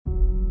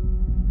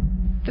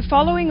The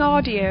following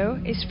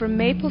audio is from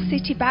Maple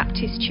City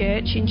Baptist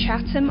Church in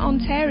Chatham,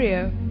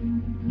 Ontario.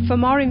 For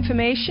more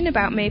information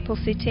about Maple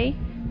City,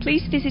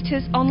 please visit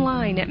us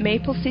online at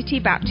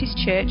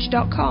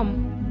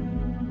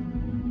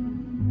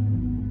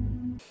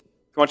maplecitybaptistchurch.com.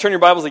 If you want to turn your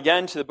Bibles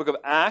again to the book of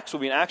Acts,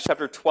 we'll be in Acts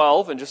chapter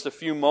 12 in just a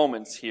few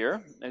moments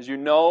here. As you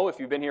know,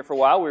 if you've been here for a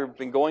while, we've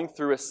been going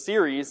through a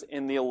series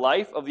in the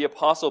life of the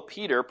Apostle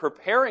Peter,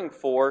 preparing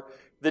for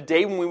the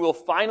day when we will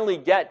finally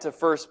get to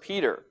 1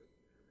 Peter.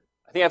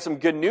 I think I have some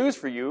good news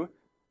for you.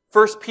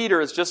 1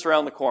 Peter is just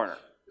around the corner.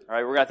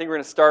 All right, I think we're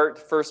going to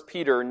start 1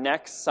 Peter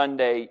next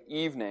Sunday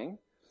evening.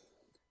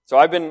 So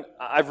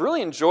I've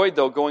really enjoyed,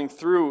 though, going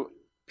through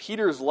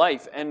Peter's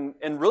life, and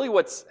really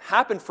what's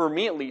happened for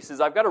me, at least,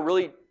 is I've got a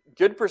really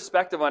good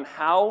perspective on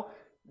how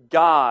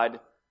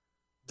God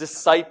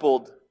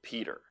discipled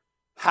Peter,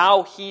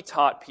 how he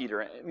taught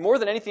Peter. More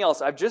than anything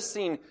else, I've just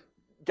seen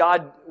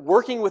God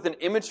working with an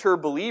immature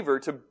believer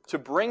to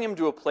bring him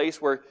to a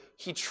place where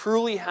he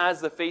truly has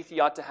the faith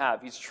he ought to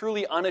have. He's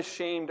truly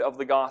unashamed of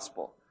the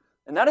gospel.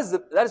 And that is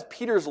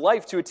Peter's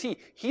life to a T.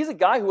 He's a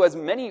guy who has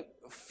many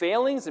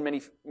failings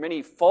and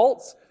many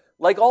faults,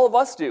 like all of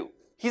us do.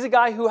 He's a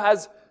guy who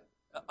has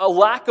a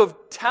lack of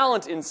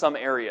talent in some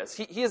areas.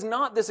 He is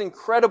not this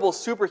incredible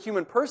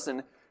superhuman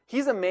person.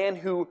 He's a man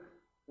who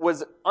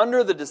was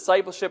under the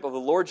discipleship of the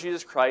Lord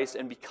Jesus Christ,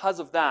 and because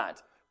of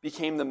that,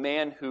 became the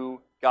man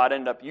who God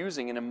ended up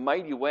using in a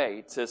mighty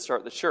way to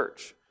start the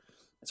church.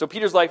 And so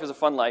Peter's life is a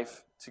fun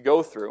life to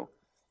go through.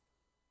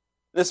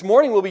 This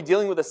morning we'll be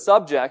dealing with a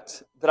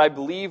subject that I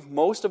believe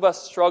most of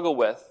us struggle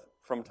with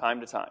from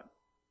time to time.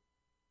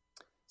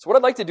 So what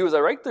I'd like to do is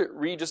I'd like to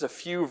read just a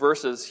few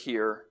verses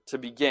here to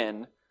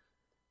begin,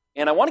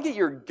 and I want to get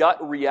your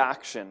gut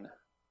reaction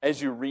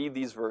as you read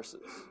these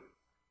verses.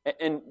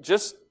 And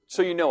just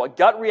so you know, a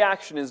gut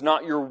reaction is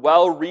not your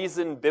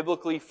well-reasoned,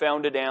 biblically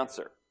founded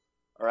answer.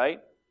 All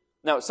right?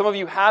 Now, some of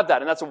you have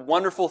that, and that's a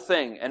wonderful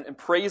thing, and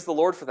praise the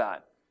Lord for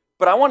that.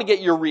 But I want to get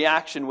your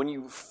reaction when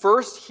you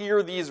first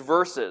hear these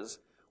verses.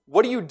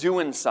 What do you do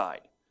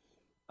inside?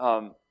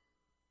 For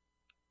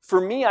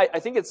me, I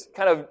think it's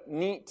kind of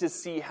neat to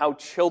see how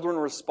children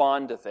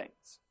respond to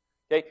things.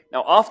 Okay?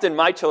 Now, often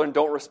my children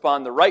don't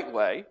respond the right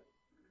way,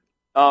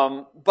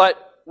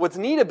 but what's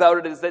neat about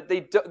it is that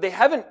they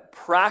haven't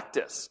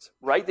practiced,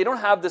 right? They don't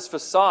have this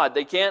facade.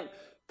 They can't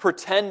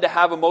pretend to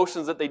have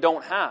emotions that they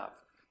don't have.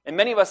 And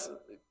many of us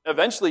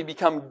eventually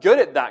become good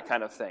at that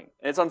kind of thing.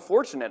 And it's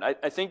unfortunate.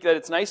 I think that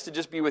it's nice to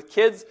just be with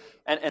kids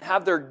and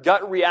have their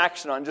gut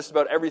reaction on just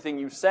about everything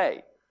you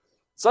say.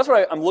 So that's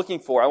what I'm looking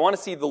for. I want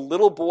to see the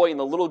little boy and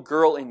the little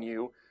girl in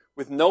you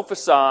with no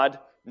facade,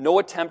 no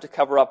attempt to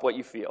cover up what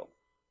you feel.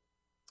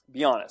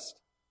 Be honest.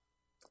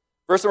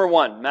 Verse number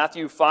 1,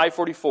 Matthew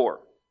 5:44.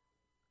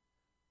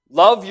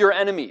 Love your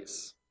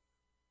enemies.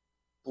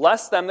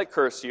 Bless them that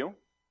curse you.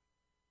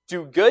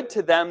 Do good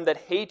to them that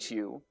hate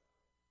you.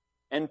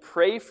 And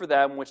pray for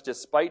them which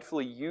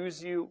despitefully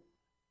use you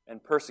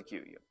and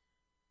persecute you.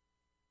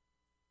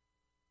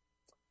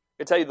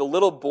 I tell you, the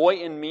little boy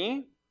in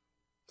me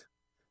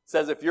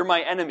says, if you're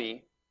my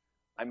enemy,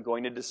 I'm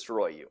going to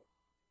destroy you.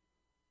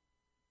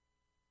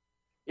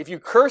 If you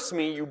curse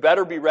me, you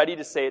better be ready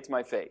to say it to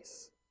my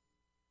face.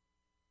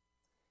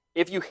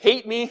 If you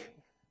hate me,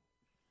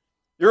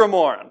 you're a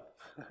moron.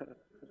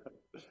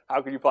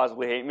 How could you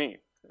possibly hate me?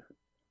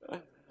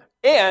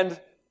 And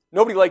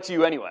nobody likes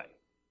you anyway.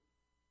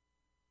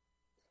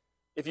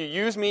 If you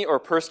use me or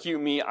persecute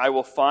me, I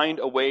will find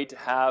a way to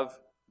have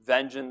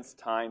vengeance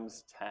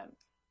times 10.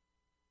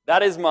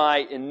 That is my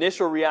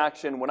initial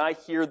reaction when I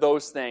hear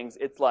those things.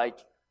 It's like,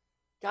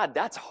 God,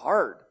 that's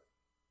hard.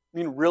 I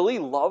mean, really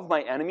love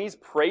my enemies,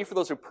 pray for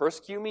those who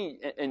persecute me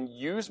and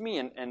use me,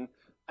 and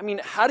I mean,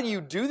 how do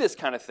you do this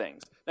kind of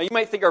things? Now, you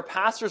might think our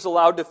pastor's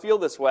allowed to feel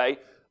this way.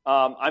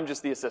 I'm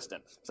just the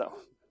assistant, so.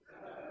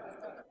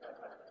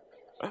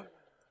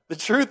 The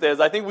truth is,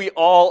 I think we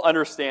all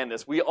understand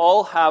this. We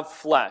all have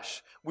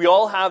flesh. We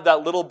all have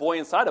that little boy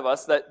inside of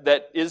us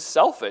that is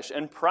selfish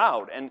and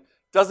proud and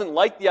doesn't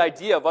like the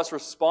idea of us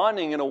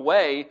responding in a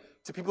way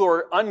to people who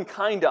are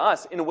unkind to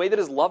us in a way that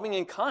is loving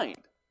and kind.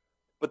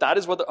 But that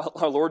is what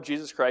our Lord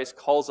Jesus Christ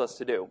calls us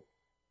to do.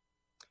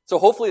 So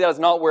hopefully that is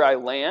not where I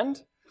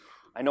land.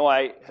 I know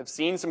I have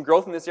seen some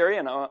growth in this area,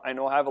 and I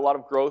know I have a lot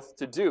of growth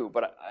to do.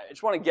 But I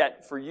just want to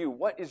get, for you,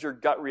 what is your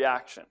gut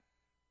reaction?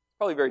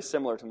 Probably very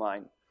similar to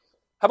mine.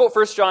 How about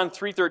 1 John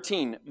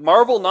 3:13?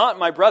 Marvel not,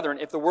 my brethren,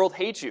 if the world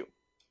hates you.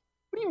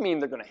 What do you mean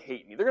they're going to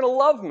hate me? They're going to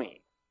love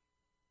me.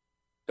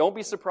 Don't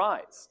be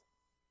surprised.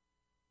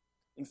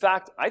 In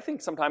fact, I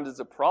think sometimes it's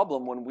a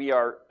problem when we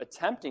are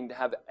attempting to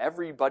have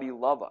everybody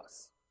love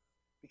us.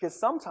 Because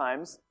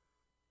sometimes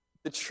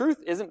the truth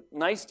isn't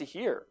nice to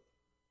hear.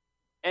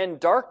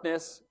 And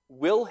darkness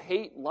will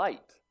hate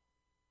light.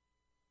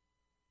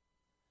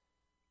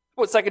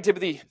 How about 2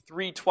 Timothy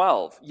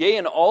 3:12? Yea,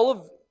 and all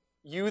of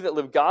you that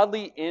live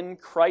godly in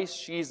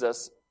Christ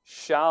Jesus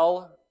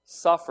shall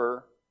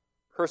suffer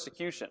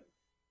persecution.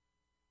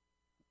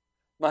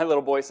 My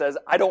little boy says,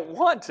 I don't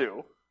want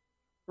to.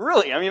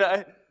 Really, I mean,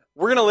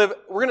 we're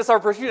going to suffer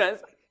persecution.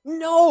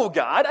 no,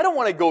 God, I don't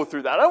want to go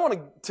through that. I don't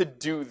want to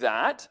do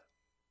that.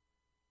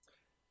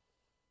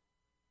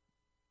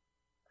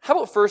 How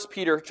about 1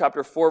 Peter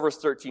chapter 4, verse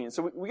 13?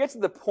 So we get to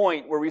the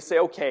point where we say,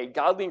 okay,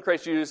 godly in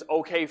Christ Jesus,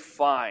 okay,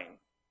 fine.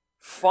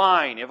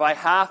 Fine. If I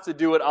have to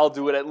do it, I'll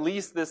do it. At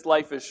least this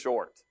life is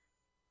short.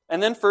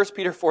 And then 1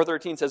 Peter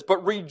 4:13 says,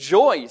 but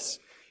rejoice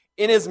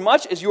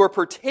inasmuch as you are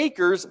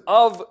partakers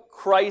of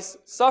Christ's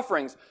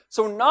sufferings.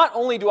 So not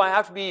only do I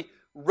have to be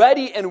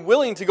ready and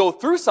willing to go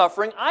through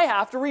suffering, I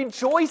have to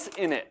rejoice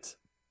in it.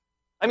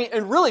 I mean,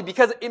 and really,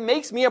 because it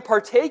makes me a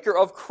partaker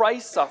of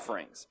Christ's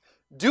sufferings.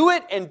 Do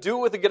it and do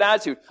it with a good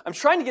attitude. I'm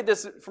trying to get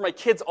this for my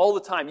kids all the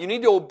time. You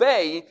need to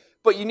obey,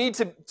 but you need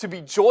to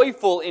be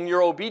joyful in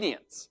your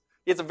obedience.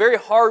 It's a very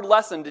hard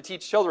lesson to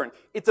teach children.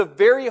 It's a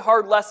very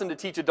hard lesson to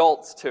teach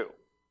adults too.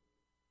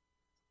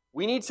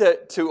 We need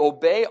to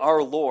obey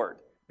our Lord,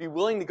 be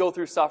willing to go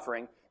through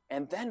suffering,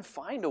 and then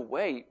find a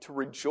way to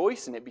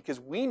rejoice in it because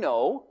we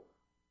know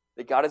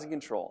that God is in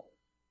control.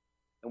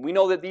 And we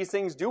know that these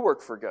things do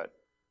work for good,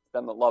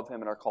 them that love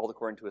Him and are called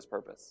according to His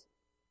purpose.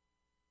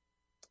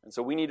 And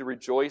so we need to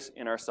rejoice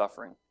in our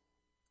suffering.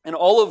 And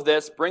all of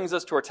this brings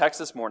us to our text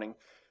this morning.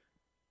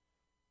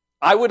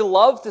 I would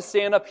love to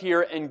stand up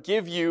here and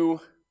give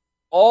you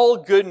all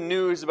good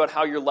news about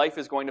how your life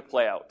is going to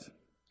play out.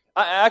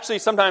 Actually,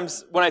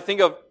 sometimes when I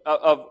think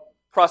of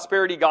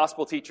prosperity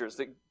gospel teachers,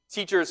 the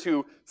teachers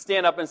who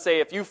stand up and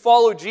say, if you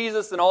follow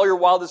Jesus, then all your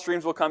wildest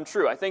dreams will come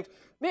true. I think,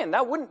 man,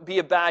 that wouldn't be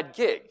a bad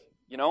gig,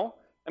 you know?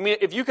 I mean,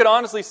 if you could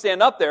honestly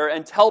stand up there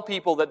and tell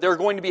people that they're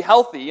going to be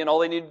healthy and all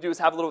they need to do is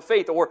have a little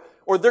faith, or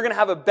they're going to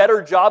have a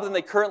better job than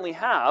they currently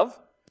have,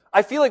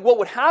 I feel like what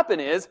would happen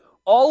is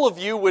all of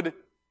you would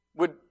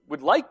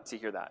like to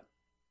hear that.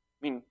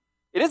 I mean,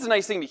 it is a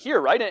nice thing to hear,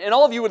 right? And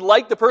all of you would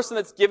like the person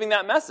that's giving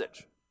that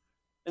message.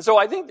 And so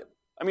I think,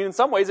 in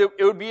some ways, it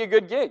would be a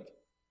good gig.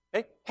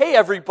 Okay? Hey,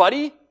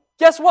 everybody,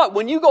 guess what?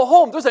 When you go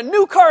home, there's a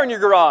new car in your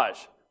garage.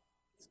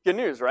 It's good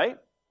news, right?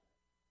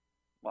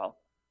 Well,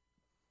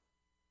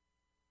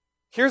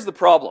 here's the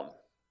problem.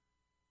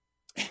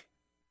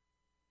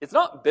 It's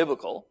not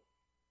biblical,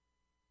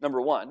 number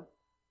one,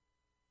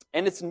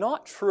 and it's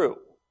not true.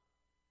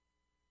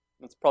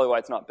 That's probably why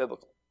it's not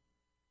biblical.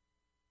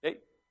 Okay?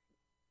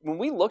 When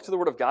we look to the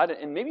Word of God,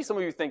 and maybe some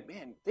of you think,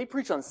 man, they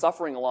preach on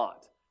suffering a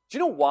lot. Do you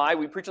know why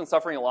we preach on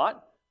suffering a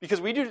lot? Because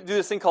we do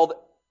this thing called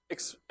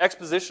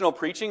expositional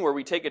preaching, where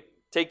we take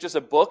just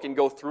a book and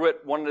go through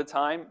it one at a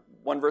time,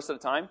 one verse at a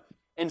time,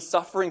 and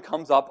suffering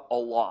comes up a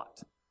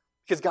lot.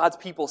 Because God's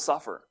people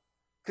suffer.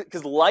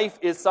 Because life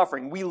is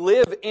suffering. We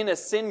live in a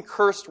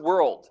sin-cursed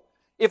world.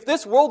 If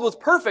this world was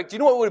perfect, do you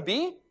know what it would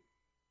be? It'd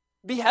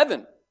be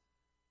heaven.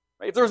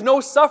 Right? If there was no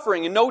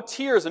suffering and no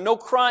tears and no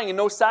crying and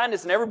no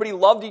sadness and everybody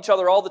loved each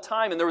other all the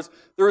time and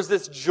there was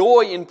this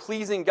joy in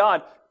pleasing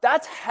God,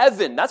 that's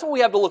heaven. That's what we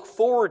have to look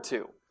forward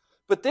to.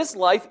 But this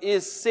life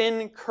is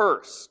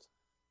sin-cursed.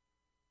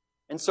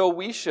 And so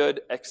we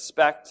should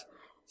expect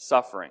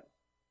suffering.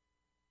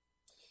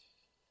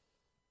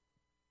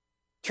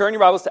 Turn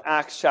your Bibles to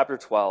Acts chapter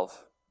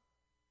 12.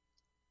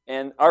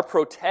 And our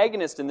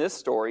protagonist in this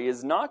story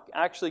is not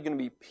actually going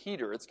to be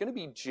Peter. It's going to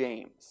be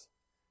James.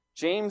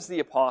 James the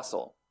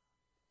Apostle.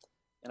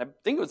 And I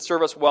think it would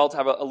serve us well to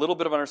have a little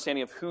bit of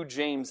understanding of who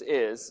James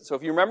is. So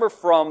if you remember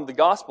from the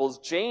Gospels,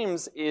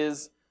 James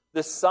is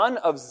the son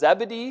of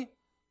Zebedee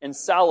and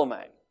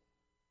Salome.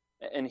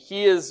 And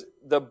he is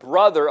the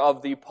brother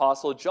of the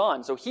Apostle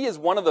John. So he is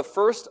one of the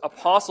first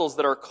apostles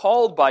that are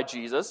called by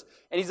Jesus,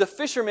 and he's a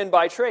fisherman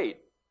by trade.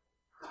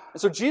 And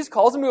so Jesus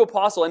calls him to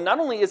apostle, and not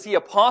only is he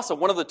apostle,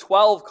 one of the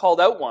 12 called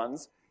out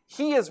ones,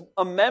 he is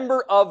a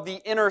member of the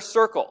inner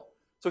circle.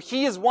 So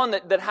he is one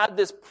that had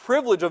this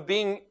privilege of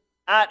being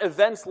at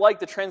events like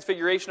the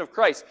Transfiguration of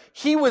Christ.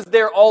 He was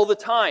there all the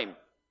time,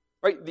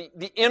 right?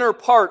 The inner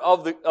part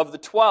of the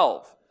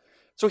 12.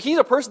 So he's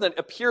a person that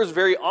appears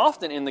very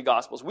often in the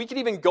Gospels. We could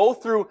even go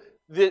through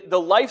the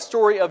life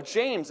story of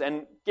James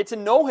and get to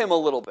know him a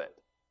little bit,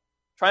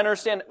 trying to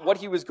understand what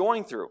he was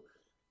going through.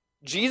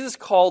 Jesus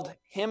called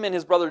him and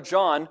his brother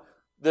John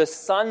the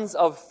sons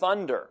of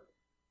thunder.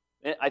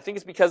 And I think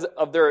it's because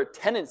of their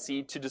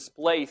tendency to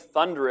display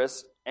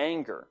thunderous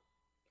anger.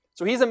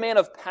 So he's a man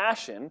of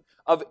passion,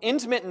 of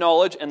intimate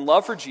knowledge and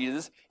love for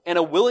Jesus, and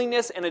a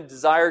willingness and a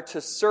desire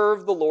to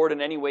serve the Lord in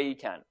any way he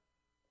can.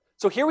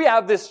 So here we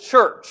have this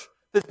church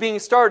that's being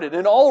started,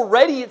 and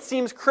already it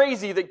seems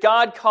crazy that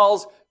God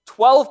calls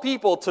 12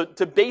 people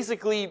to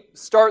basically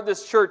start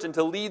this church and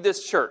to lead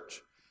this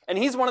church. And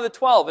he's one of the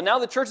 12. And now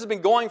the church has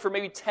been going for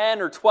maybe 10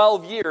 or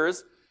 12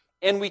 years,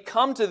 and we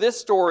come to this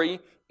story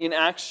in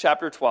Acts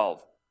chapter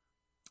 12.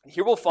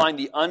 Here we'll find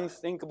the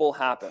unthinkable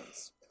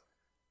happens.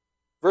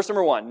 Verse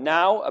number 1,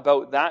 now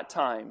about that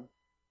time,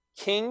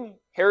 King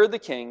Herod the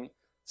king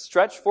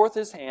stretched forth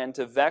his hand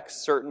to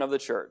vex certain of the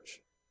church,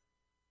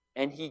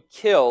 and he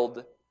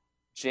killed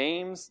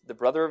James, the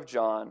brother of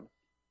John,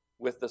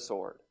 with the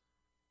sword.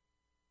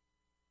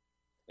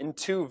 In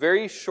 2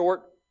 very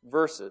short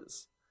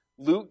verses,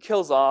 Luke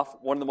kills off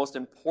one of the most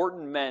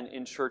important men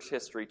in church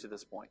history to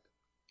this point.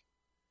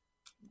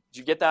 Did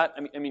you get that?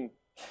 I mean,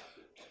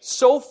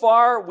 so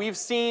far we've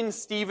seen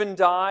Stephen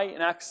die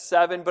in Acts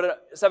 7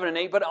 and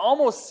 8, but it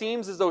almost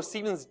seems as though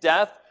Stephen's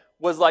death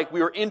was like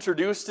we were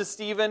introduced to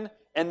Stephen,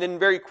 and then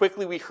very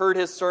quickly we heard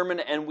his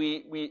sermon and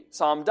we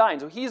saw him die.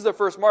 And so he's the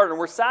first martyr, and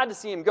we're sad to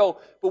see him go,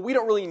 but we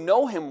don't really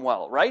know him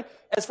well, right?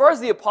 As far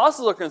as the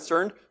apostles are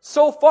concerned,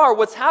 so far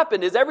what's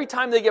happened is every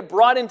time they get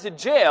brought into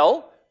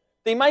jail,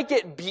 they might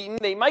get beaten,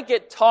 they might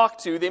get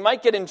talked to, they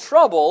might get in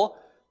trouble,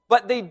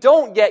 but they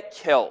don't get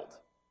killed.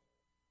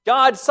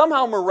 God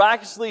somehow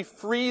miraculously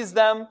frees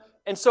them,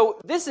 and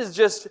so this is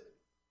just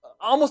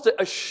almost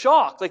a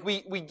shock. Like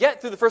we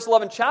get through the first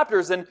 11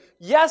 chapters, and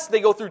yes,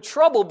 they go through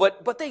trouble,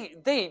 but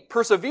they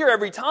persevere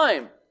every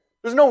time.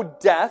 There's no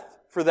death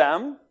for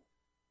them.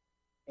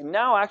 And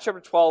now, Acts chapter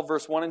 12,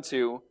 verse 1 and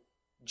 2,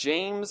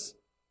 James,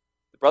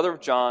 the brother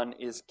of John,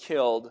 is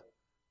killed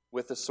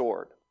with a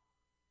sword.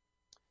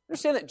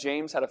 Understand that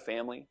James had a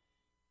family?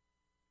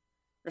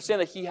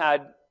 Understand that he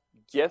had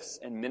gifts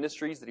and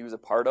ministries that he was a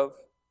part of?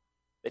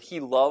 That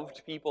he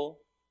loved people?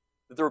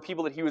 That there were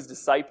people that he was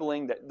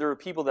discipling, that there were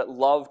people that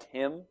loved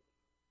him.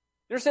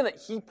 You understand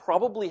that he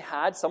probably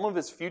had some of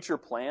his future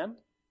planned?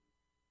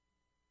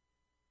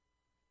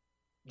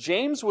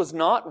 James was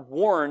not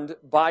warned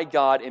by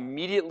God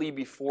immediately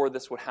before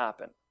this would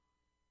happen.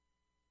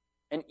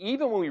 And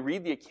even when we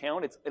read the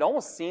account, it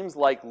almost seems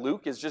like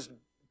Luke is just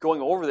going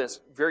over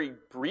this very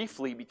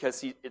briefly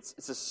because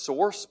it's a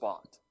sore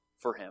spot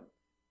for him.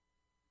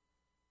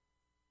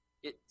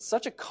 It's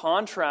such a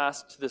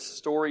contrast to the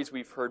stories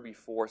we've heard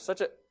before, it's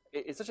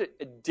such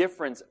a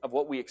difference of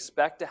what we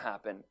expect to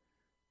happen.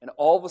 And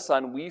all of a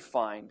sudden we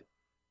find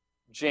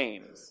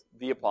James,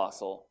 the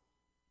apostle,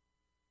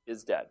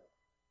 is dead.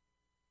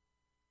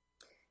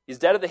 He's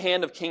dead at the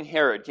hand of King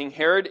Herod. King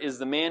Herod is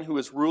the man who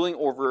was ruling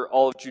over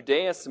all of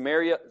Judea,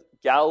 Samaria,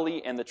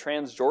 Galilee, and the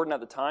Transjordan at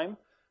the time.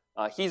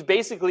 He's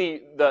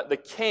basically the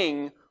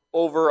king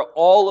over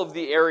all of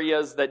the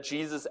areas that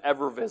Jesus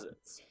ever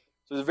visits.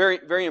 So he's a very,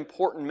 very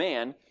important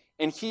man.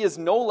 And he is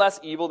no less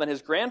evil than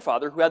his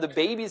grandfather, who had the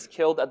babies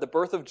killed at the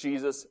birth of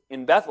Jesus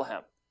in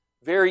Bethlehem.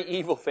 Very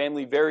evil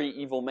family, very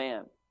evil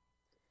man.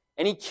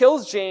 And he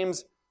kills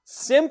James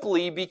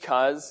simply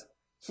because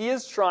he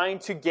is trying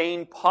to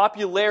gain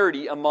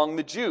popularity among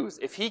the Jews.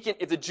 If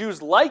the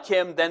Jews like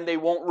him, then they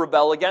won't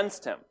rebel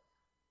against him.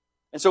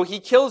 And so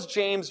he kills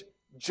James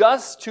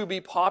just to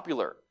be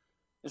popular.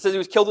 It says he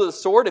was killed with a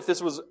sword.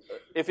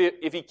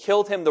 If he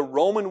killed him the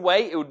Roman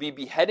way, it would be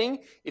beheading.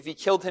 If he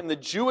killed him the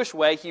Jewish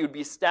way, he would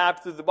be stabbed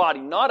through the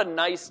body. Not a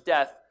nice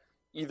death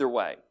either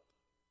way.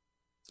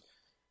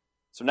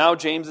 So now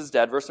James is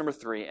dead. Verse number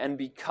 3. And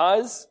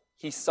because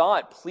he saw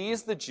it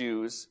pleased the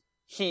Jews,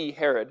 he,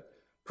 Herod,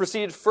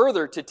 proceeded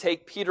further to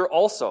take Peter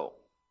also.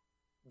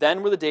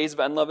 Then were the days of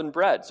unleavened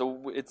bread.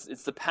 So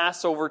it's the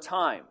Passover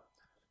time.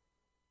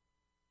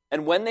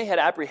 And when they had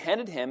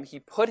apprehended him, he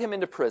put him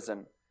into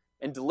prison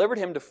and delivered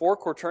him to 4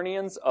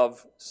 quaternions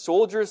of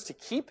soldiers to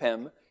keep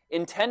him,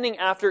 intending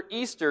after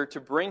Easter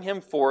to bring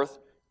him forth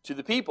to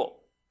the people.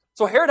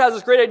 So Herod has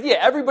this great idea.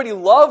 Everybody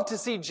loved to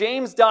see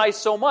James die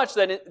so much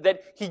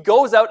that he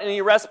goes out and he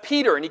arrests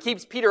Peter, and he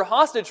keeps Peter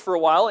hostage for a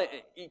while.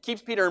 He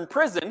keeps Peter in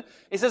prison.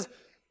 He says,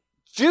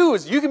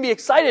 Jews, you can be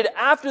excited.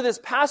 After this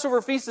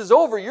Passover feast is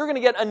over, you're going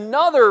to get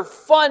another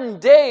fun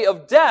day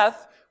of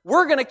death.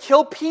 We're going to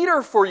kill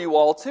Peter for you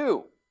all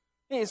too.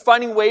 He's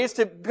finding ways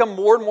to become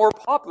more and more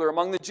popular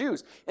among the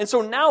Jews. And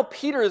so now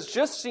Peter is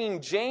just seeing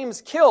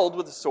James killed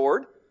with a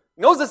sword.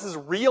 He knows this is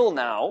real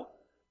now.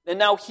 And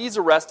now he's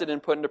arrested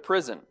and put into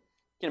prison.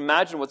 You can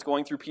imagine what's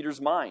going through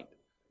Peter's mind.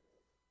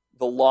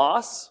 The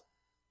loss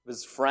of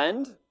his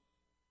friend,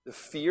 the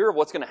fear of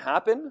what's going to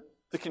happen,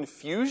 the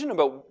confusion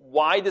about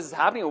why this is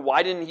happening and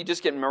why didn't he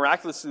just get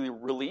miraculously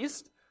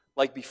released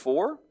like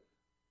before.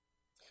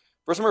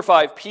 Verse number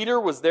 5, Peter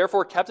was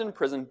therefore kept in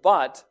prison,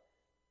 but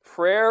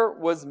prayer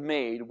was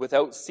made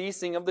without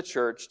ceasing of the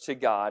church to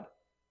God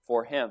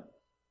for him.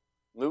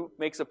 Luke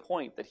makes a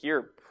point that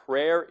here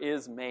prayer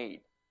is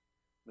made.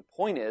 The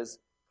point is,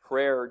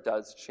 prayer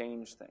does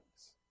change things.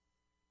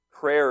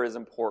 Prayer is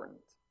important.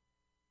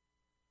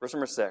 Verse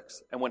number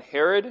 6, and when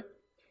Herod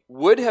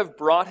would have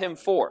brought him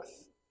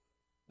forth,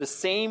 the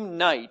same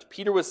night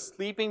Peter was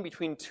sleeping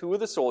between 2 of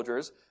the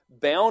soldiers,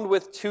 bound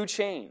with 2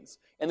 chains,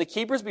 and the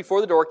keepers before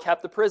the door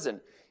kept the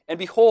prison. And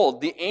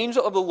behold, the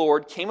angel of the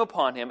Lord came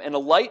upon him, and a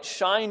light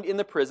shined in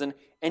the prison,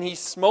 and he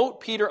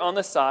smote Peter on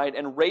the side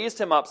and raised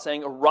him up,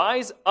 saying,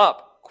 Arise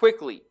up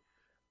quickly.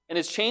 And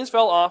his chains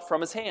fell off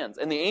from his hands.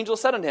 And the angel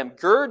said unto him,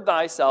 Gird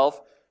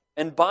thyself,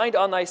 and bind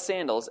on thy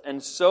sandals.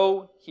 And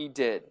so he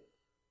did.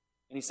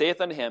 And he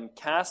saith unto him,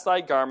 Cast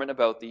thy garment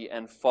about thee,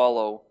 and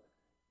follow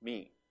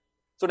me.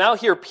 So now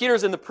here,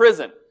 Peter's in the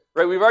prison.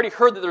 Right? We've already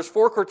heard that there's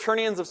 4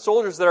 quaternions of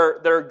soldiers that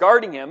are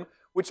guarding him,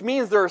 which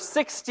means there are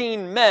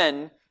 16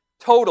 men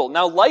total.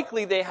 Now,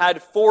 likely they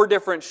had 4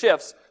 different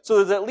shifts, so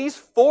there's at least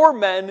 4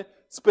 men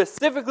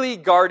specifically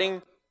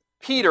guarding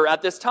Peter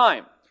at this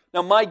time.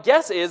 Now, my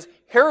guess is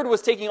Herod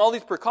was taking all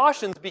these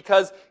precautions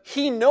because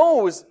he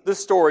knows the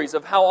stories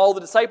of how all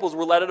the disciples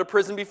were let out of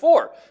prison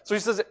before. So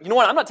he says, you know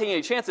what, I'm not taking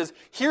any chances.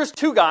 Here's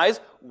two guys,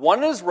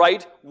 one on his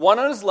right, one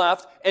on his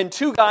left, and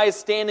two guys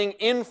standing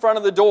in front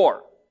of the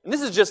door. And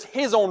this is just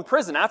his own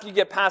prison. After you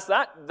get past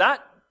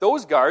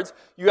those guards,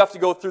 you have to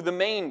go through the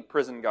main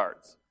prison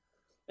guards.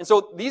 And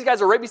so these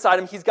guys are right beside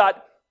him. He's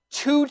got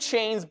two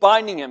chains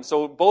binding him,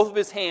 so both of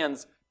his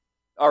hands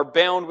are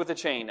bound with a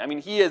chain. I mean,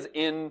 he is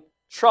in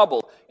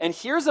trouble. And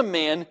here's a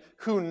man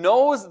who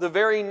knows the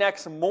very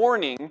next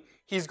morning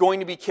he's going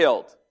to be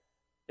killed.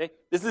 Okay?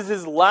 This is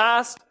his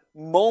last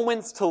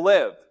moments to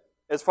live,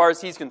 as far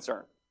as he's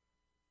concerned.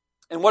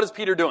 And what is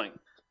Peter doing?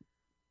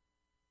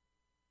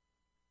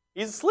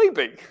 He's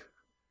sleeping. Can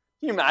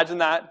you imagine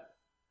that?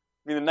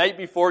 I mean, the night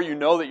before you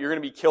know that you're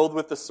going to be killed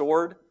with the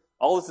sword,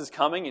 all this is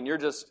coming, and you're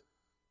just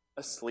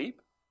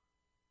asleep?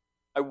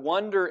 I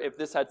wonder if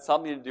this had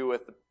something to do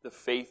with the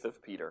faith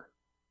of Peter.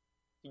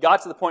 He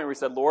got to the point where he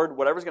said, Lord,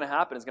 whatever's going to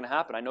happen is going to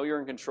happen. I know you're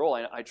in control.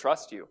 I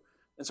trust you.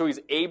 And so he's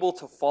able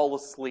to fall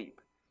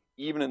asleep,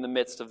 even in the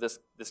midst of this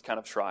kind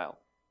of trial.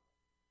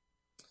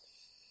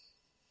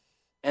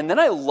 And then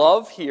I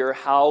love here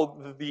how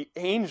the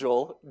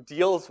angel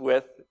deals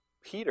with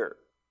Peter.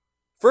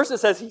 First it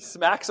says he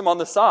smacks him on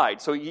the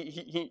side. So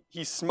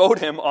he smote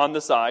him on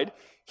the side.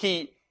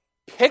 He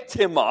picked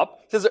him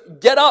up. He says,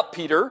 get up,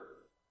 Peter.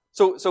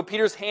 So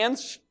Peter's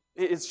hands,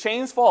 his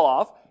chains fall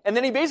off. And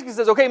then he basically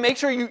says, okay, make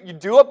sure you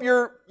do up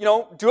your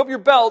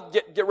belt,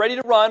 get ready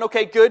to run.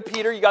 Okay, good,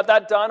 Peter, you got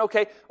that done.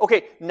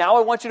 Okay, now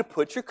I want you to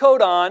put your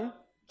coat on.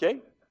 Okay,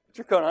 put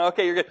your coat on.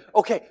 Okay, you're good.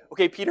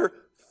 Okay, Peter,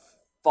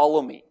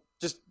 follow me.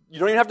 You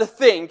don't even have to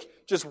think,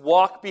 just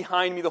walk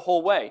behind me the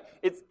whole way.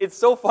 It's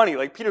so funny,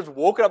 like Peter's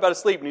woken up out of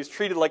sleep and he's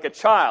treated like a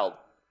child.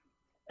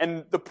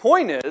 And the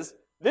point is,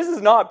 this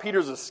is not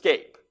Peter's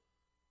escape.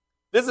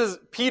 This is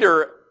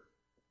Peter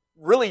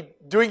really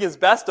doing his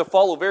best to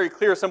follow very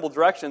clear, simple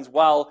directions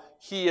while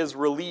he is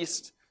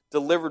released,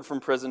 delivered from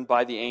prison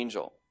by the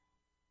angel.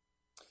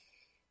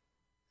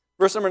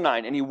 Verse number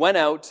 9, and he went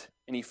out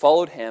and he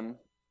followed him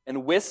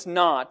and wist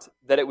not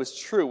that it was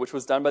true, which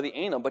was done by the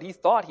angel, but he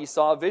thought he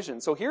saw a vision.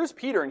 So here's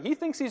Peter, and he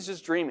thinks he's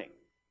just dreaming.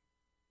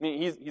 I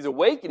mean, he's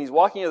awake, and he's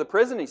walking into the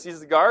prison, and he sees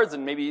the guards,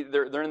 and maybe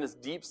they're in this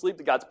deep sleep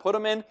that God's put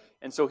him in,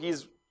 and so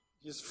he's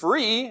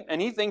free,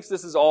 and he thinks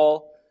this is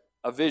all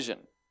a vision.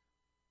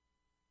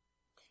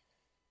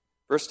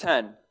 Verse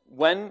 10,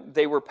 when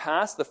they were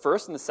past the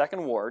first and the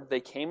second ward, they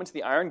came into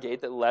the iron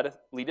gate that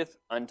leadeth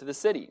unto the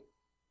city,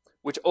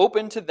 which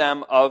opened to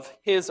them of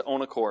his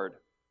own accord.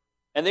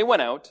 And they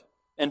went out,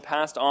 and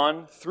passed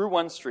on through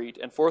one street,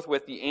 and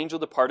forthwith the angel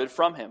departed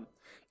from him.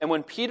 And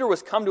when Peter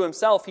was come to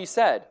himself, he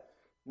said,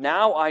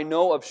 now I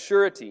know of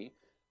surety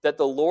that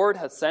the Lord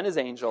hath sent his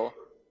angel,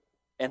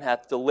 and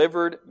hath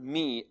delivered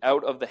me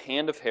out of the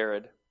hand of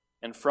Herod,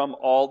 and from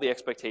all the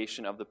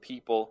expectation of the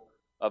people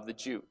of the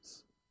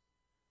Jews.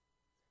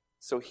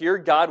 So here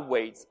God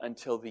waits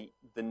until the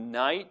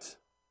night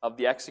of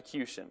the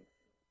execution,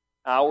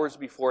 hours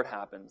before it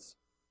happens,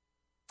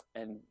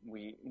 and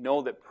we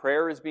know that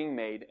prayer is being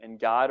made and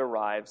God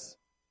arrives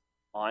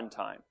on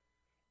time.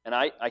 And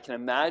I can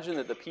imagine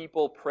that the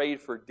people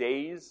prayed for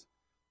days,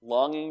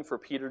 longing for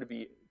Peter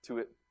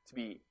to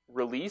be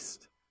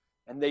released,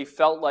 and they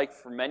felt like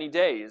for many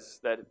days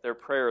that their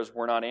prayers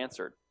were not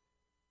answered.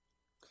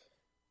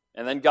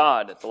 And then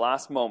God, at the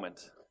last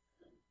moment,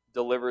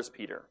 delivers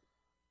Peter.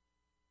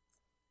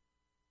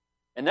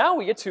 And now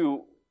we get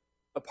to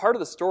a part of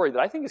the story that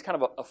I think is kind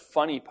of a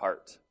funny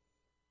part.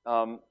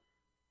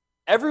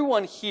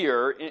 Everyone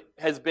here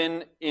has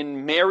been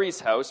in Mary's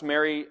house,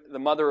 Mary, the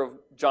mother of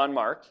John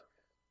Mark,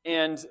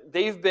 and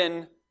they've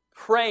been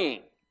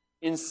praying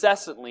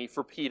incessantly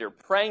for Peter,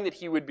 praying that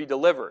he would be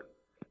delivered.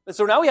 And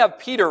so now we have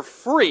Peter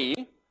free,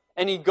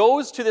 and he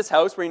goes to this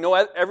house where he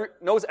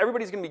knows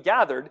everybody's going to be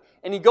gathered,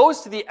 and he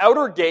goes to the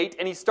outer gate,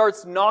 and he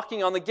starts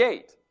knocking on the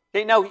gate.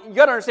 Okay, now you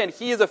got to understand,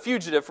 he is a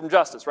fugitive from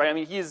justice, right? I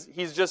mean,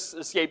 he's just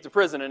escaped to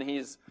prison, and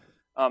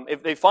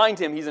if they find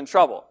him, he's in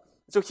trouble.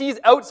 So he's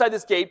outside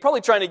this gate,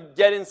 probably trying to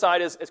get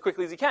inside as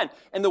quickly as he can.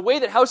 And the way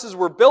that houses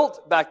were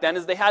built back then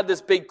is they had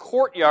this big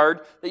courtyard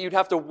that you'd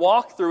have to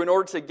walk through in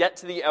order to get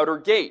to the outer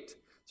gate.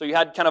 So you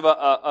had kind of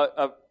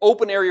a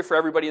open area for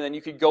everybody, and then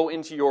you could go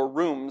into your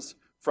rooms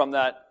from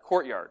that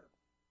courtyard.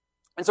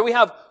 And so we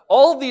have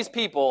all of these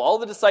people, all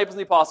the disciples and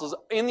the apostles,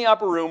 in the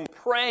upper room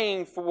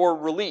praying for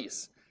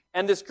release.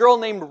 And this girl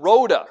named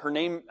Rhoda, her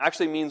name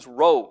actually means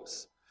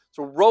rose.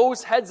 So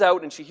Rose heads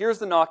out, and she hears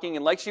the knocking,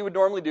 and like she would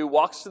normally do,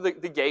 walks to the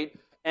gate,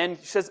 and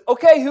she says,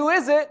 okay, who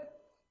is it?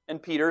 And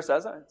Peter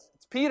says,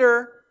 it's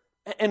Peter.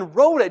 And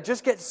Rhoda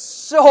just gets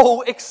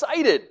so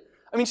excited.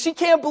 I mean, she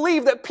can't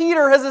believe that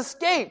Peter has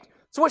escaped.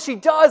 So what she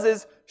does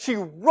is she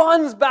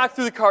runs back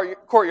through the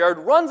courtyard,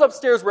 runs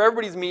upstairs where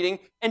everybody's meeting,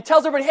 and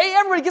tells everybody, hey,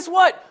 everybody, guess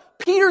what?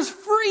 Peter's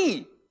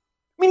free.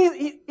 I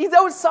mean, he's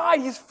outside.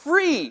 He's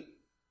free.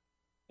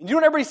 And you know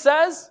what everybody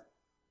says?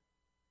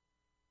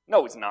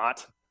 No, he's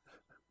not.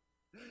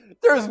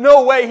 There's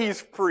no way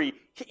he's free.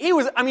 There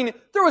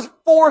was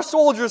 4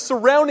 soldiers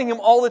surrounding him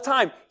all the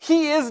time.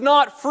 He is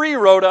not free,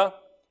 Rhoda.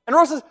 And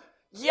Rhoda says,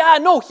 yeah,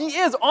 no, he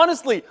is.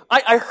 Honestly,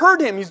 I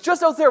heard him. He's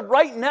just out there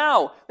right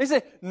now. They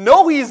say,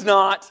 no, he's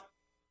not.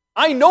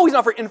 I know he's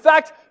not free. In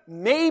fact,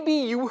 maybe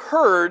you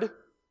heard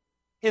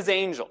his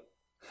angel.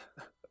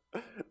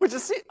 Which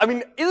is,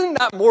 isn't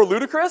that more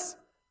ludicrous?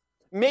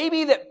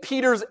 Maybe that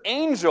Peter's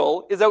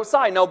angel is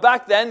outside. Now,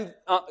 back then,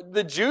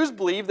 the Jews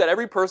believed that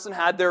every person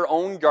had their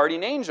own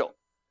guardian angel.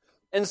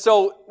 And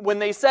so, when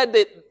they said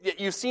that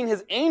you've seen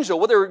his angel,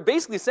 what they're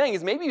basically saying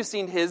is maybe you've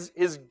seen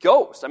his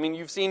ghost.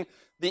 You've seen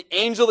the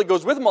angel that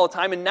goes with him all the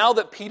time, and now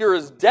that Peter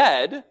is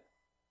dead,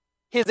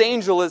 his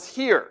angel is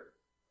here.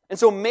 And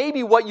so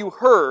maybe what you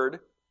heard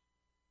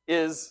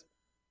is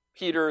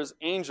Peter's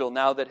angel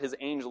now that his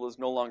angel is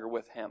no longer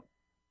with him.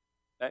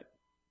 Okay?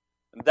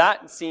 And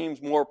that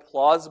seems more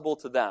plausible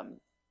to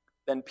them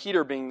than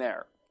Peter being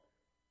there.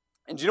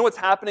 And do you know what's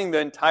happening the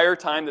entire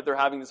time that they're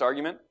having this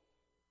argument?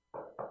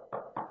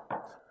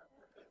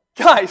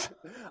 Guys,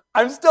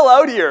 I'm still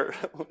out here.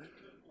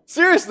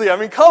 Seriously,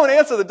 come and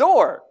answer the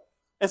door.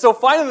 And so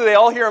finally they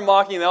all hear him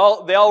mocking, they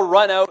all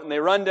run out and they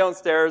run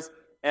downstairs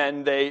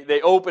and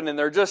they open and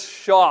they're just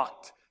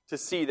shocked to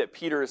see that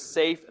Peter is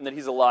safe and that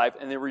he's alive.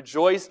 And they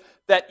rejoice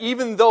that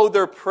even though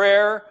their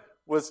prayer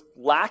was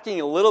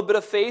lacking a little bit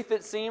of faith,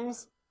 it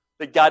seems,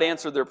 that God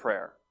answered their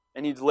prayer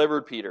and he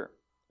delivered Peter.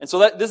 And so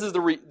this is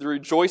the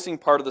rejoicing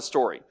part of the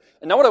story.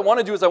 And now what I want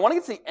to do is I want to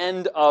get to the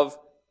end of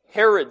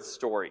Herod's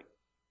story.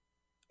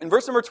 In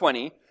verse number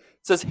 20, it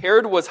says,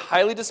 Herod was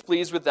highly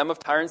displeased with them of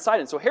Tyre and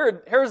Sidon. So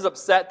Herod is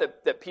upset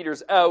that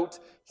Peter's out.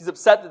 He's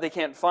upset that they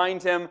can't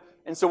find him.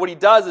 And so what he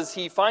does is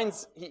he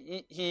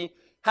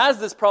has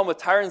this problem with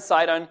Tyre and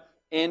Sidon,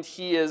 and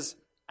he is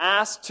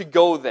asked to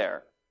go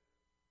there.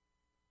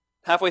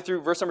 Halfway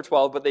through verse number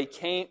 12, but they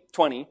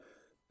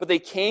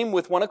came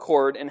with one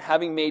accord, and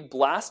having made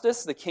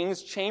Blastus, the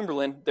king's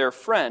chamberlain, their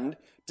friend,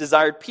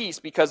 desired peace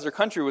because their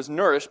country was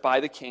nourished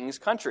by the king's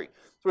country.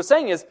 So what it's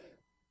saying is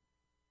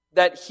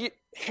that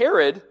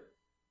Herod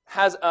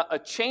has a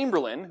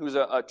chamberlain who's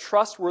a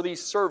trustworthy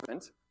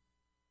servant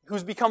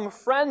who's become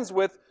friends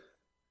with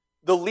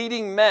the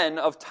leading men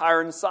of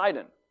Tyre and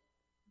Sidon.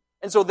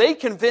 And so they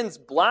convince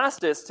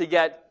Blastus to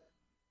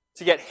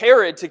get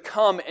Herod to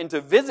come and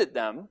to visit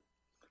them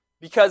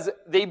because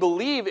they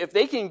believe if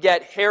they can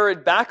get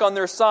Herod back on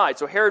their side,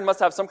 so Herod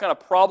must have some kind of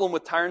problem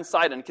with Tyre and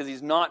Sidon because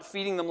he's not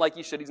feeding them like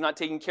he should, he's not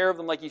taking care of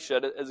them like he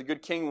should, as a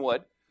good king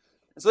would.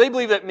 And so they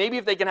believe that maybe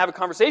if they can have a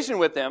conversation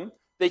with him,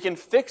 they can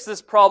fix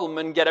this problem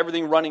and get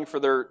everything running for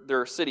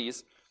their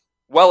cities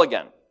well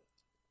again.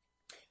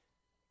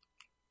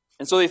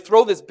 And so they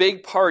throw this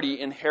big party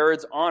in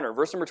Herod's honor.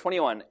 Verse number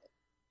 21.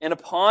 And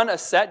upon a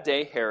set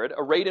day, Herod,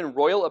 arrayed in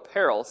royal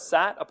apparel,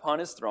 sat upon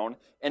his throne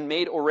and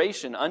made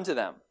oration unto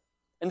them.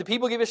 And the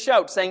people gave a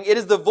shout, saying, It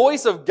is the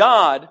voice of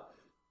God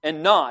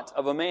and not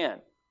of a man.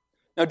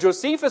 Now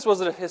Josephus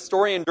was a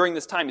historian during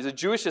this time. He's a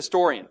Jewish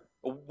historian,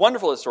 a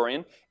wonderful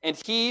historian, and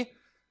he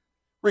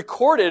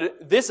recorded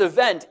this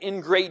event in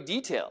great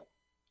detail.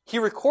 He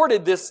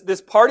recorded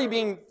this party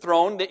being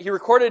thrown. He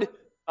recorded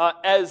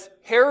as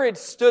Herod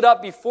stood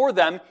up before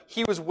them,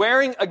 he was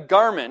wearing a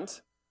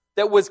garment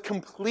that was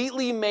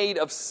completely made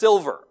of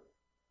silver.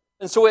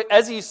 And so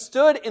as he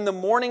stood in the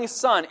morning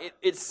sun,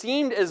 it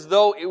seemed as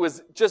though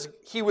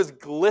he was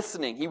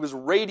glistening. He was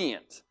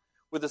radiant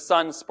with the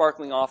sun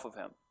sparkling off of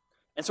him.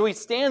 And so he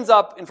stands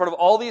up in front of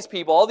all these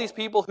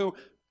people who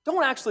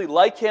don't actually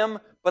like him,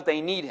 but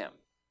they need him.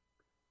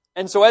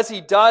 And so as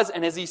he does,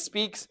 and as he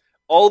speaks,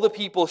 all the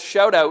people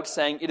shout out,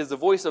 saying, It is the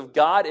voice of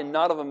God and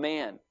not of a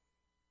man.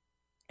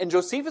 And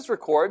Josephus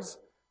records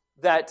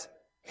that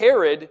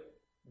Herod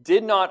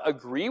did not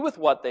agree with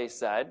what they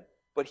said,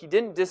 but he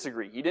didn't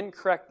disagree. He didn't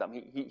correct them.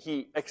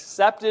 He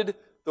accepted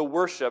the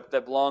worship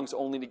that belongs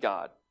only to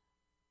God.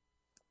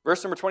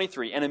 Verse number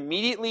 23, And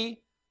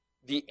immediately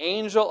the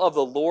angel of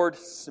the Lord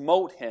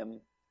smote him,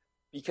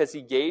 because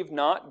he gave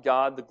not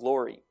God the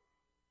glory,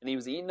 and he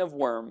was eaten of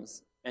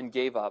worms and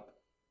gave up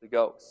the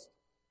ghost.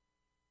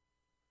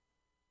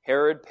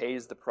 Herod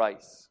pays the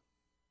price.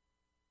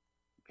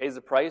 He pays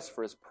the price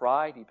for his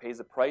pride. He pays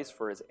the price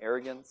for his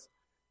arrogance.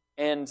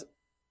 And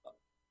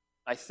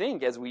I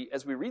think as we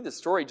read the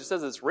story, just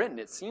as it's written,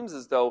 it seems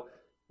as though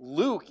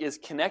Luke is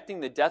connecting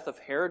the death of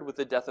Herod with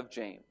the death of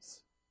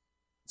James.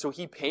 So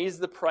he pays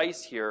the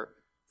price here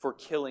for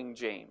killing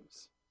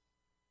James.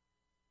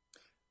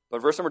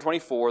 But verse number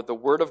 24, the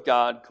word of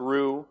God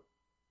grew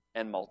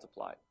and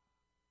multiplied.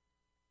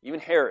 Even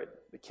Herod,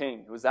 the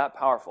king, who was that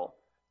powerful,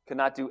 could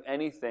not do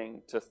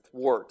anything to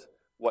thwart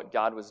what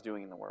God was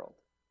doing in the world.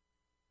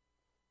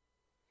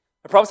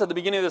 I promised at the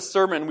beginning of this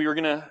sermon we were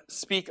going to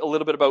speak a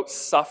little bit about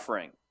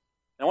suffering.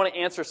 And I want to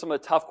answer some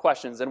of the tough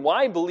questions. And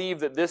why I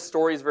believe that this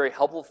story is very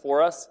helpful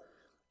for us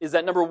is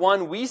that, number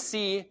one, we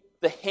see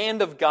the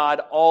hand of God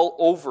all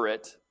over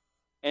it,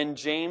 and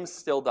James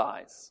still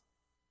dies.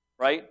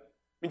 Right?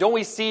 Don't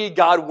we see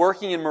God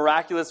working in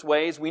miraculous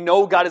ways? We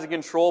know God is in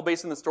control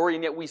based on the story,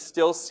 and yet we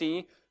still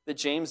see that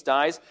James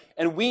dies.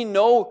 And we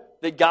know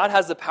that God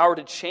has the power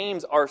to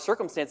change our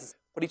circumstances,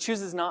 but he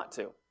chooses not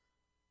to.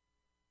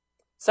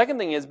 Second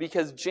thing is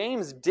because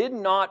James did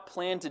not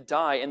plan to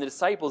die and the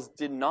disciples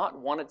did not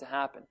want it to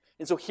happen.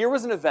 And so here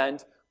was an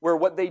event where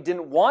what they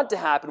didn't want to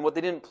happen, what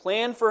they didn't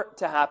plan for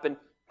to happen,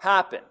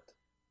 happened.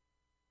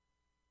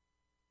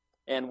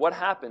 And what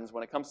happens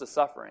when it comes to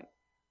suffering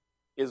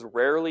is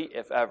rarely,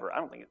 if ever, I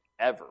don't think it's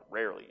ever,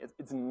 rarely,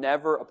 it's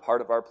never a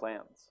part of our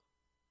plans,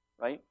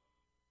 right?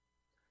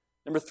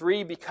 Number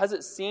 3, because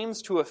it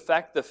seems to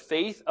affect the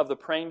faith of the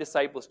praying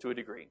disciples to a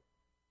degree.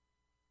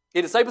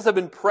 The disciples have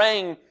been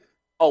praying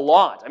a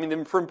lot. I mean,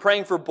 they've been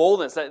praying for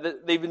boldness.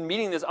 They've been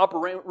meeting this upper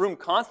room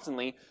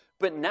constantly.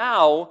 But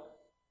now,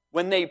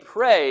 when they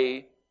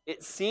pray,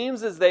 it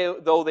seems as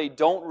though they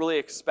don't really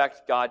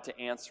expect God to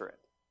answer it.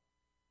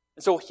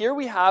 And so here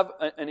we have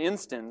an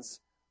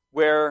instance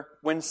where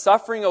when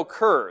suffering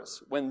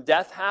occurs, when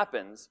death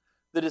happens,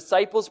 the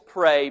disciples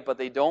pray, but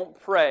they don't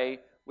pray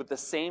with the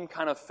same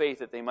kind of faith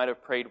that they might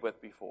have prayed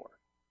with before.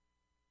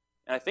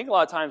 And I think a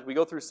lot of times we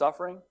go through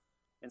suffering,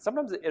 and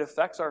sometimes it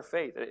affects our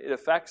faith. It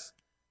affects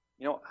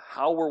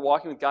how we're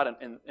walking with God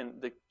and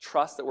the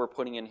trust that we're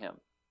putting in Him.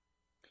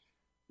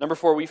 Number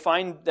 4, we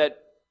find that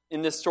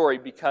in this story,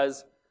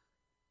 because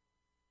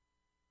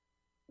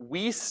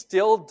we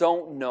still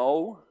don't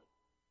know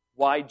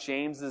why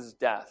James's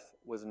death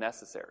was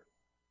necessary.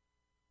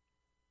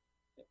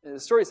 And the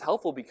story is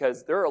helpful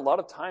because there are a lot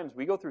of times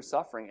we go through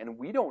suffering and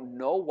we don't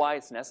know why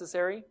it's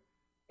necessary.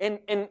 And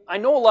I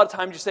know a lot of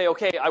times you say,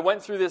 okay, I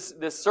went through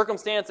this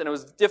circumstance and it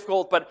was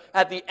difficult, but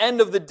at the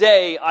end of the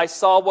day, I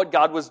saw what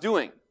God was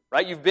doing.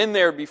 Right? You've been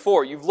there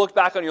before. You've looked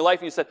back on your life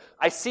and you said,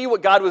 I see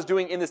what God was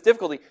doing in this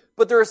difficulty.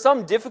 But there are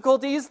some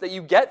difficulties that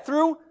you get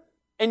through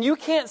and you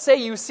can't say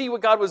you see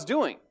what God was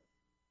doing.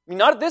 I mean,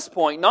 not at this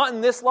point, not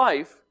in this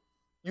life.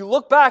 You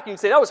look back and you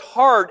say, that was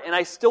hard and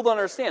I still don't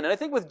understand. And I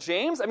think with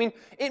James,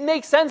 it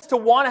makes sense to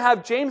want to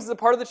have James as a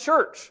part of the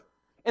church.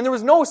 And there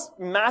was no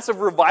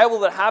massive revival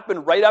that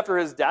happened right after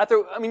his death.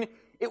 It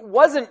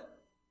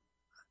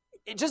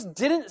just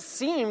didn't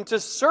seem to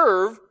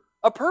serve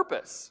a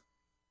purpose.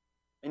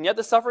 And yet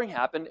the suffering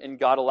happened and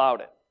God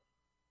allowed it.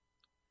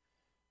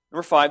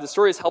 Number 5, the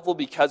story is helpful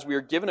because we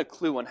are given a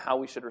clue on how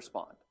we should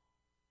respond.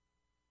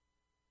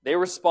 They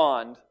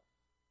respond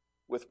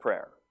with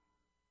prayer.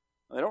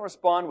 And they don't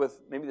respond with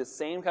maybe the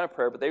same kind of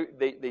prayer, but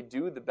they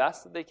do the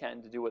best that they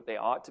can to do what they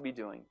ought to be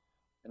doing,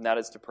 and that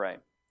is to pray.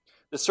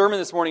 The sermon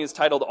this morning is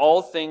titled,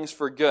 All Things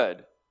for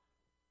Good,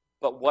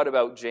 but what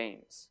about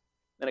James?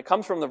 And it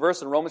comes from the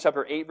verse in Romans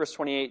chapter 8, verse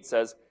 28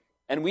 says,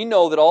 And we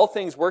know that all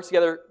things work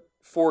together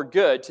for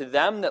good to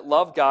them that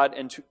love God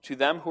and to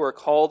them who are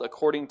called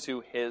according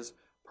to His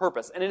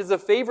purpose. And it is a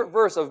favorite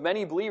verse of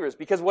many believers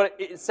because what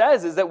it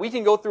says is that we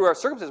can go through our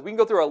circumstances, we can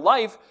go through our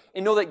life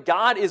and know that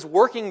God is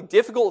working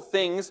difficult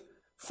things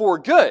for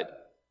good.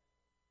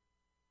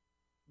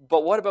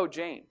 But what about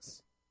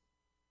James?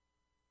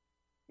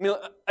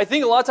 I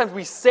think a lot of times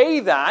we say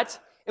that,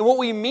 and what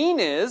we mean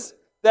is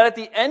that at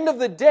the end of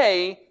the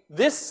day,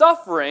 this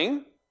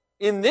suffering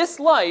in this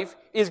life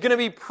is going to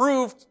be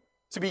proved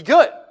to be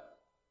good.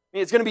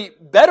 It's going to be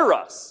better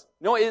us.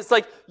 It's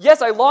like,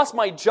 yes, I lost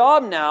my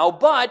job now,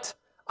 but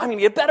I'm going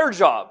to get a better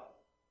job.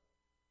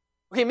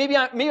 Okay, maybe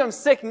I'm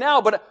sick now,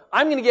 but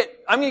I'm going to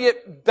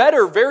get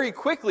better very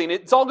quickly, and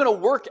it's all going to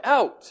work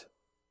out.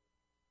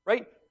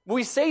 Right? When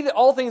we say that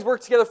all things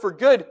work together for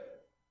good,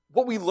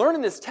 what we learn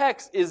in this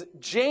text is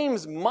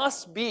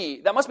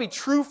that must be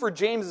true for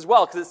James as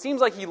well, because it seems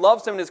like he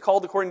loves him and is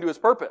called according to his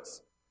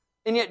purpose.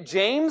 And yet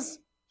James,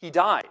 he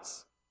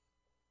dies.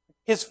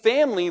 His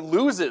family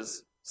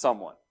loses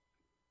someone.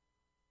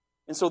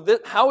 And so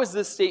how is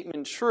this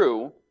statement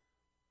true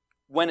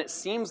when it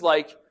seems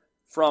like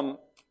from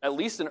at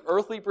least an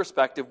earthly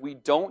perspective, we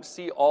don't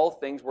see all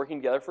things working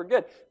together for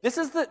good? This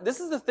is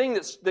the thing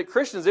that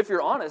Christians, if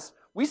you're honest,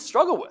 we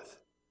struggle with.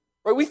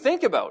 Right? We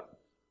think about,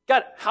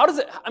 God, how does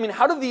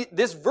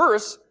this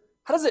verse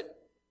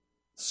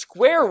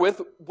square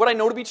with what I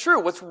know to be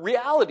true? What's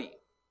reality?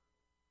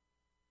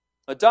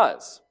 It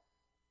does.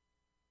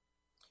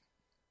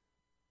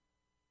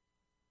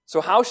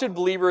 So how should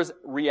believers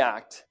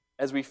react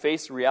as we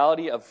face the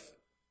reality of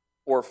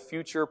or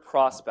future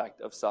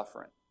prospect of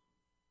suffering?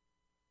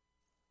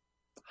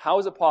 How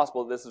is it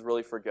possible that this is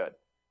really for good?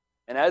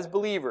 And as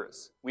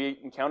believers, we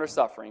encounter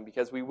suffering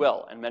because we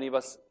will, and many of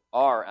us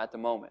are at the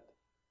moment.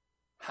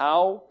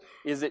 How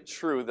is it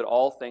true that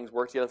all things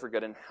work together for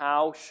good, and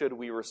how should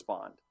we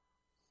respond?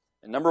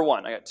 And number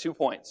 1, I got 2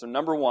 points. So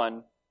number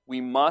 1,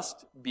 we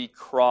must be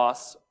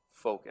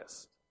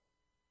cross-focused.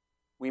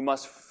 We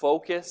must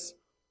focus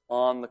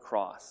on the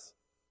cross.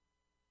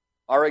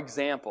 Our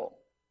example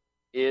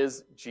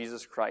is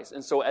Jesus Christ.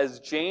 And so as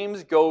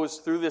James goes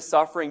through this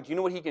suffering, do you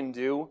know what he can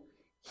do?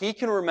 He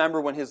can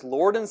remember when his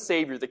Lord and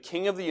Savior, the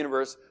King of the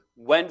universe,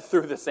 went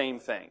through the same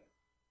thing.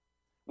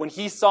 When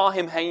he saw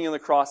him hanging on the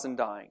cross and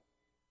dying.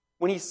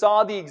 When he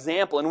saw the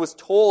example and was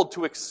told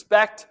to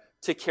expect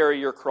to carry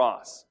your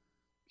cross.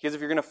 Because if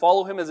you're going to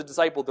follow him as a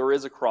disciple, there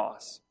is a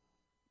cross.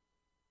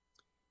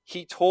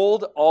 He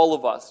told all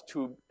of us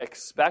to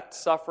expect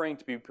suffering,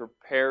 to be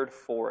prepared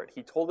for it.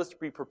 He told us to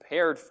be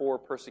prepared for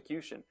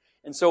persecution.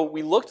 And so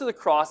we look to the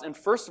cross, and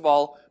first of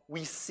all,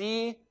 we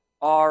see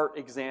our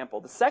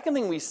example. The second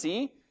thing we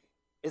see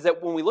is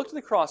that when we look to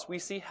the cross, we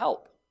see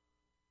help.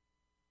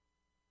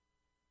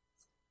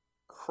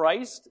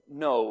 Christ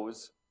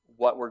knows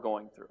what we're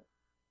going through.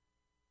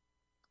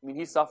 I mean,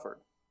 he suffered,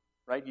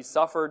 right? He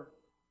suffered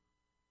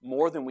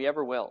more than we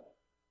ever will.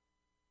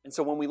 And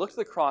so when we look to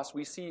the cross,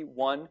 we see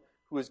one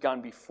who has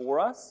gone before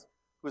us,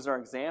 who is our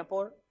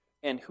example,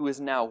 and who is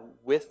now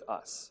with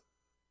us.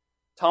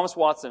 Thomas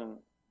Watson,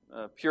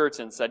 a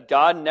Puritan, said,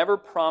 God never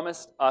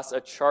promised us a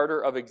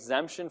charter of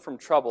exemption from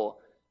trouble,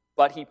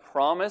 but he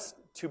promised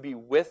to be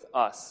with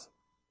us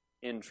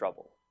in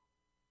trouble.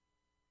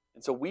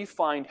 And so we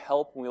find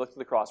help when we look to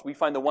the cross. We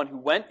find the one who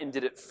went and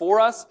did it for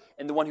us,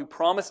 and the one who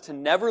promised to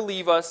never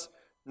leave us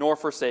nor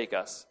forsake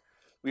us.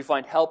 We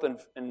find help,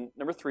 and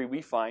number 3,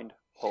 we find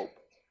hope.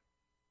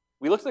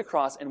 We look to the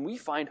cross and we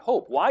find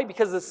hope. Why?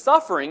 Because the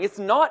suffering, it's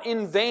not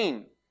in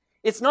vain.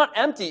 It's not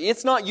empty.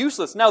 It's not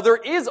useless. Now, there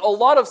is a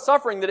lot of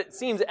suffering that it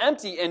seems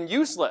empty and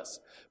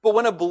useless. But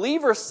when a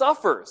believer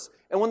suffers,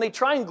 and when they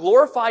try and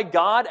glorify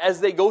God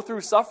as they go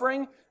through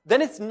suffering,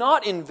 then it's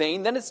not in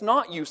vain. Then it's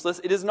not useless.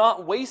 It is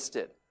not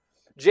wasted.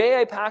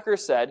 J.I. Packer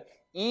said,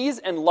 ease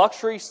and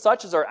luxury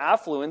such as our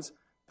affluence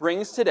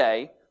brings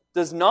today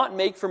does not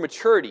make for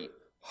maturity.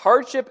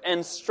 Hardship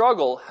and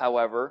struggle,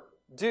 however,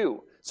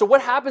 do. So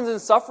what happens in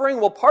suffering?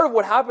 Well, part of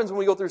what happens when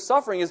we go through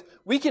suffering is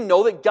we can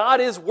know that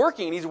God is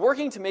working, and he's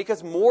working to make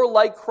us more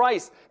like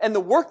Christ. And the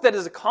work that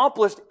is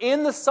accomplished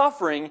in the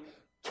suffering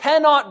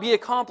cannot be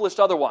accomplished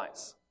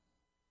otherwise.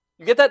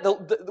 You get that?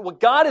 What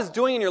God is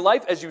doing in your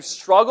life as you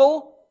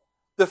struggle,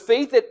 the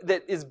faith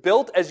that is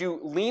built as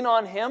you lean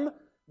on him,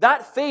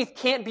 that faith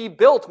can't be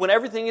built when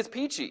everything is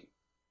peachy.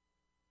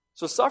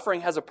 So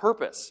suffering has a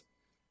purpose.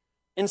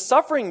 And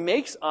suffering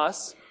makes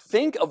us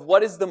think of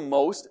what is the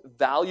most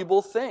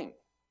valuable thing.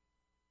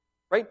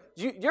 Right?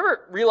 Do you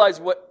ever realize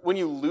when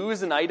you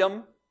lose an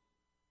item,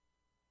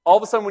 all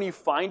of a sudden when you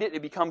find it,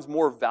 it becomes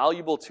more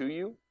valuable to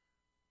you?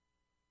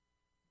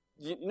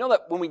 You know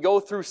that when we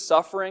go through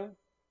suffering,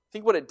 I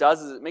think what it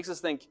does is it makes us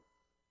think,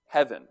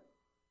 heaven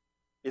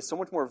is so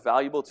much more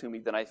valuable to me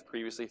than I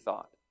previously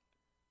thought.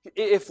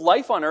 If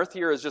life on earth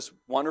here is just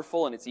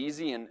wonderful and it's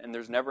easy and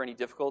there's never any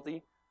difficulty,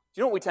 do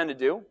you know what we tend to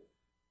do?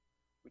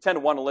 We tend to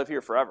want to live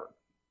here forever,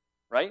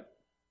 right?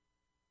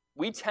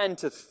 We tend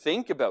to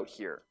think about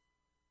here.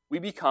 We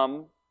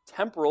become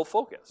temporal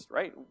focused,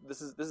 right? This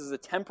is a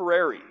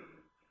temporary.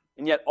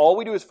 And yet all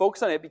we do is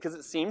focus on it because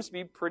it seems to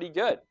be pretty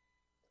good.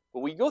 But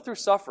when you go through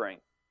suffering,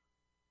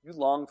 you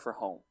long for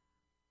home.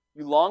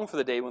 You long for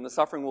the day when the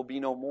suffering will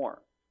be no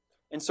more.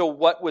 And so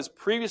what was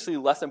previously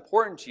less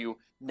important to you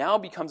now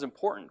becomes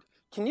important.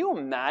 Can you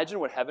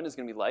imagine what heaven is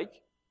going to be like?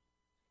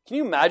 Can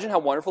you imagine how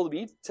wonderful it would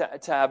be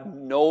to have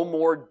no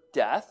more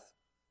death?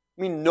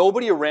 I mean,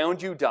 nobody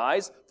around you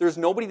dies. There's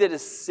nobody that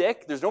is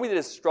sick. There's nobody that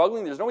is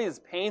struggling. There's nobody that's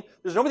pain.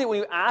 There's nobody that when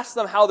you ask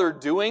them how they're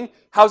doing,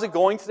 how's it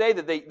going today,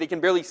 that they can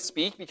barely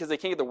speak because they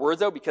can't get the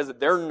words out because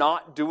they're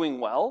not doing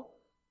well.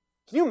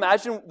 Can you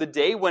imagine the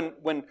day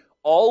when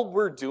all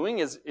we're doing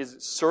is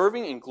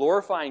serving and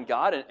glorifying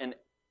God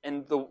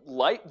and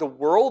the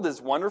world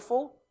is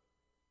wonderful?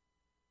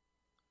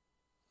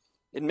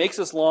 It makes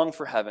us long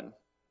for heaven.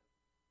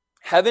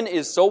 Heaven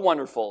is so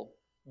wonderful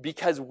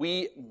because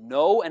we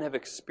know and have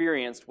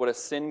experienced what a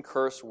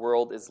sin-cursed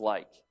world is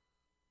like.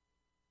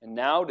 And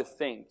now to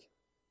think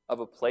of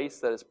a place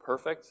that is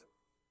perfect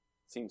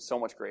seems so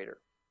much greater.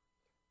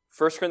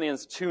 1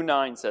 Corinthians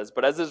 2:9 says,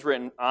 But as is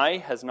written, eye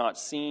has not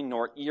seen,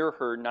 nor ear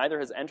heard, neither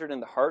has entered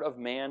in the heart of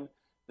man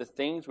the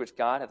things which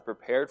God hath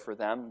prepared for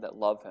them that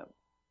love him.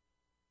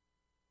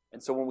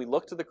 And so when we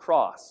look to the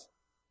cross,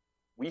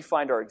 we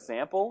find our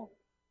example,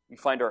 we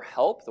find our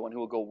help, the one who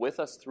will go with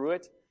us through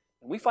it,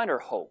 and we find our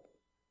hope.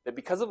 That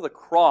because of the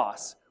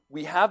cross,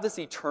 we have this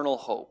eternal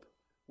hope.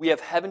 We have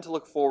heaven to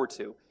look forward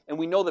to. And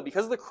we know that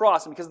because of the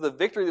cross and because of the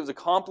victory that was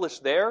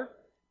accomplished there,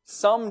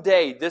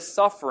 someday this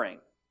suffering,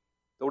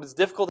 though it is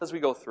difficult as we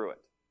go through it,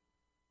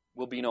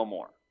 will be no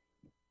more.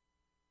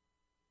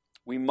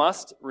 We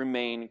must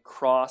remain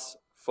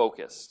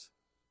cross-focused.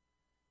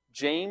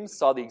 James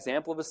saw the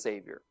example of a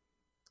Savior.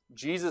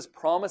 Jesus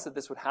promised that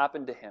this would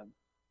happen to him.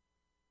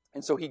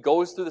 And so he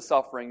goes through the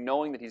suffering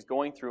knowing that he's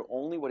going through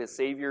only what his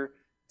Savior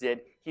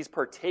did. He's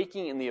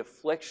partaking in the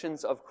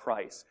afflictions of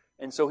Christ,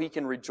 and so he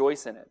can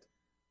rejoice in it.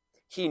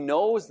 He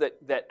knows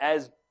that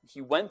as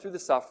he went through the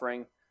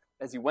suffering,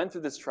 as he went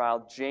through this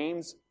trial,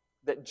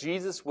 that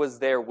Jesus was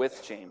there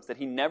with James, that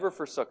he never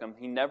forsook him,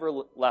 he never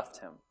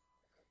left him.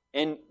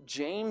 And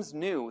James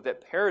knew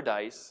that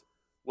paradise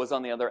was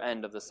on the other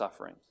end of the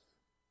suffering.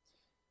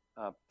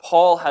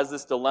 Paul has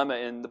this dilemma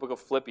in the book of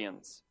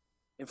Philippians.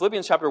 In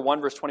Philippians chapter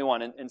 1, verse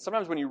 21, and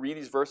sometimes when you read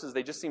these verses,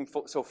 they just seem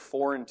so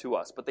foreign to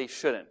us, but they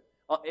shouldn't.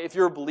 If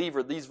you're a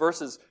believer, these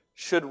verses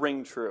should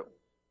ring true.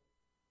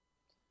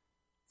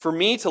 For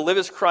me to live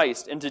is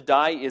Christ, and to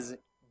die is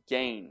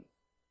gain.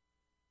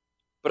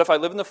 But if I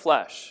live in the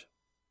flesh,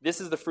 This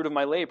is the fruit of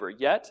my labor.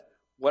 Yet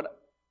what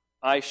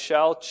I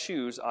shall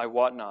choose I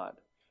wot not.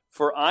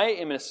 For I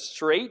am in a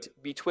strait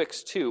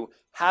betwixt two,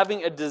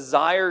 having a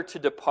desire to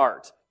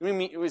depart.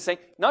 He's saying,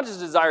 not just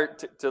a desire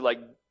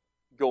to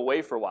go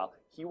away for a while.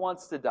 He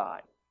wants to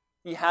die.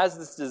 He has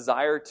this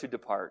desire to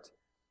depart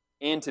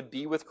and to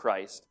be with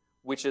Christ,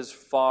 which is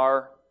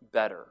far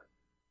better.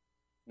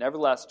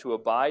 Nevertheless, to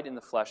abide in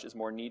the flesh is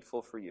more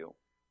needful for you.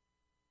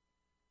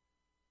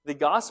 The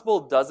gospel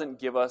doesn't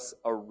give us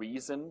a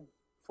reason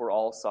for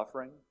all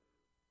suffering.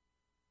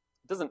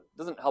 It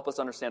doesn't help us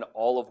understand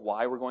all of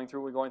why we're going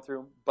through what we're going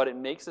through, but it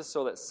makes us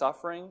so that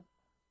suffering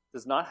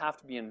does not have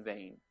to be in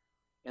vain,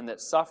 and that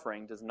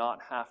suffering does not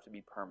have to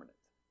be permanent.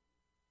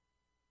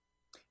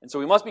 And so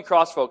we must be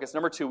cross-focused.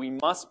 Number 2, we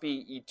must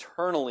be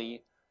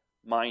eternally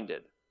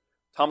minded.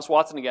 Thomas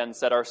Watson again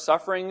said, our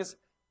sufferings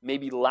may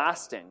be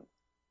lasting,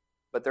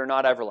 but they're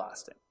not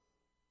everlasting.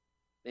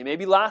 They may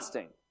be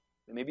lasting,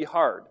 they may be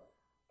hard,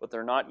 but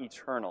they're not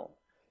eternal.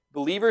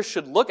 Believers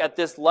should look at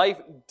this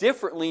life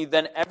differently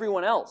than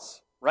everyone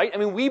else, right? I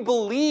mean, we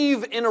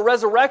believe in a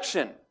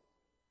resurrection.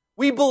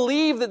 We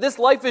believe that this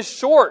life is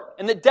short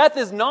and that death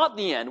is not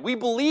the end. We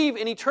believe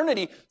in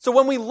eternity. So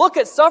when we look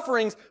at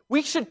sufferings,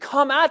 we should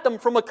come at them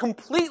from a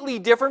completely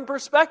different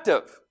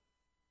perspective.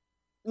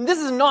 And this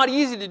is not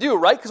easy to do,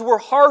 right? Because we're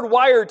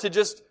hardwired to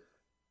just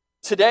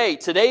today.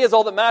 Today is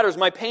all that matters.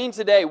 My pain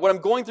today, what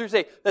I'm going through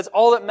today, that's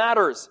all that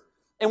matters.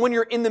 And when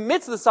you're in the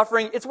midst of the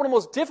suffering, it's one of the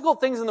most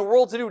difficult things in the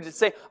world to do, to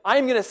say, I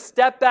am going to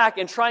step back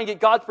and try and get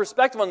God's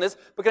perspective on this.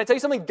 But can I tell you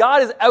something?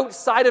 God is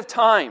outside of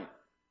time.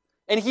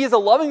 And He is a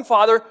loving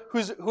Father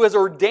who has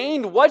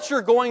ordained what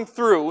you're going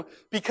through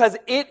because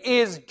it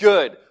is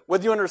good.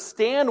 Whether you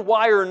understand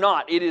why or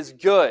not, it is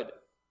good.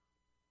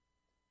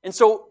 And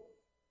so,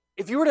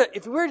 if we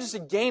were just to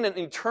gain an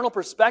eternal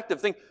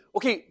perspective, think,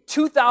 okay,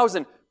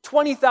 2,000,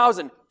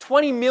 20,000,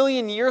 20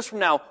 million years from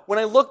now, when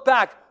I look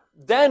back,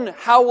 then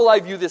how will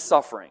I view this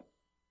suffering?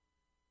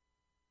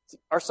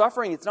 Our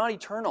suffering, it's not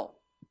eternal,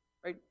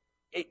 right?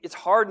 It's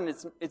hard and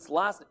it's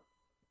lasting.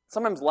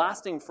 Sometimes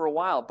lasting for a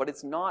while, but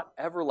it's not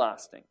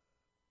everlasting.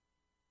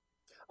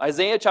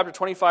 Isaiah chapter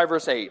 25,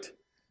 verse 8.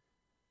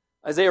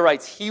 Isaiah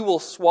writes, He will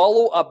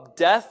swallow up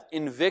death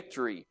in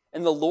victory,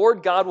 and the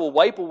Lord God will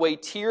wipe away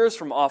tears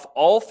from off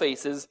all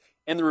faces,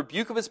 and the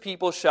rebuke of His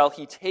people shall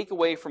He take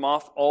away from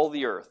off all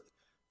the earth.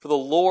 For the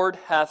Lord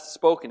hath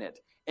spoken it.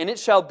 And it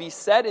shall be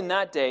said in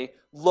that day,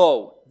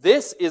 Lo,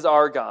 this is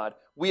our God.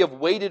 We have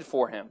waited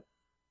for Him,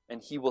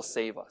 and He will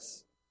save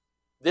us.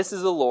 This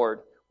is the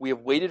Lord. We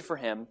have waited for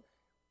Him.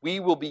 We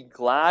will be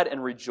glad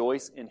and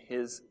rejoice in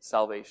His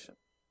salvation.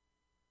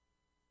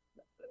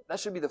 That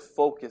should be the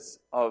focus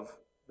of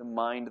the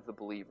mind of the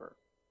believer.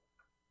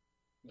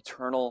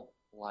 Eternal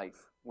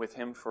life with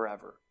Him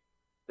forever.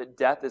 That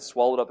death is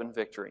swallowed up in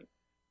victory.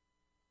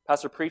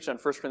 Pastor preached on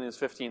 1 Corinthians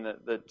 15,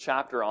 the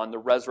chapter on the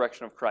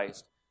resurrection of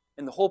Christ.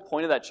 And the whole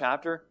point of that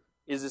chapter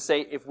is to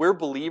say, if we're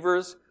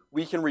believers,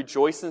 we can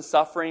rejoice in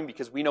suffering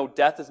because we know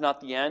death is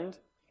not the end,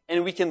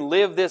 and we can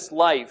live this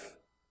life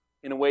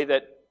in a way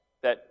that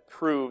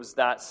proves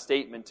that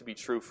statement to be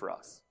true for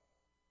us.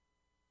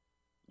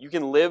 You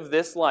can live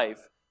this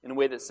life in a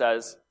way that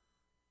says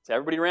to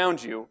everybody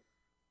around you,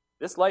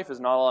 this life is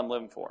not all I'm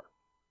living for.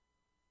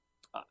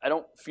 I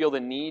don't feel the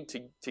need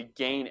to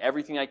gain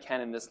everything I can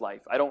in this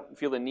life. I don't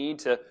feel the need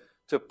to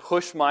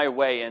push my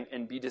way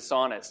and be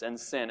dishonest and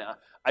sin.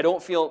 I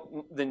don't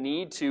feel the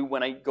need to,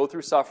 when I go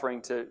through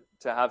suffering, to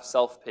have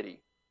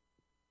self-pity.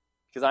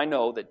 Because I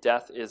know that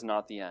death is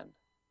not the end.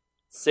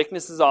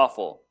 Sickness is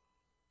awful,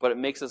 but it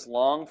makes us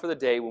long for the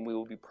day when we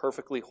will be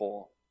perfectly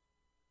whole.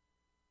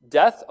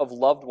 Death of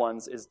loved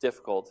ones is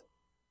difficult,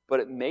 but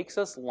it makes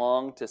us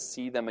long to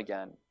see them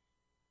again.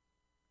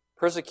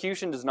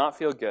 Persecution does not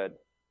feel good.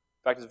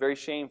 In fact, it's very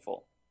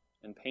shameful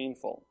and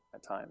painful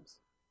at times.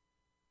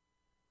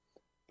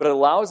 But it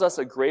allows us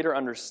a greater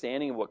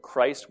understanding of what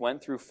Christ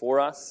went through for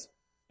us,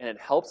 and it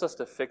helps us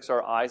to fix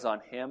our eyes on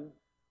Him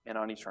and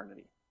on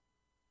eternity.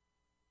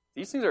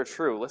 These things are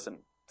true. Listen,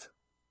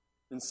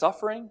 in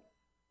suffering,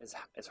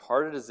 as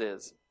hard as it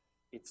is,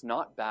 it's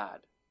not bad.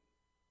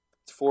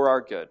 It's for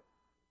our good.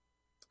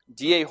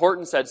 D.A.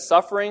 Horton said,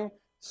 suffering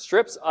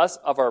strips us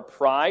of our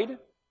pride,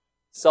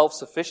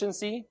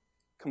 self-sufficiency,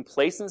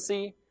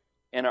 complacency,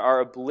 and our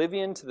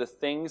oblivion to the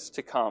things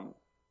to come.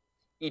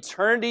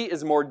 Eternity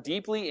is more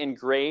deeply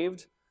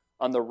engraved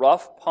on the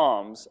rough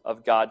palms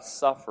of God's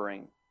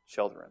suffering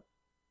children.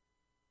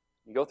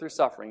 You go through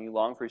suffering, you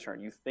long for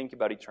eternity, you think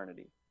about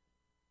eternity.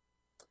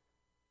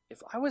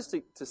 If I was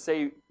to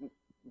say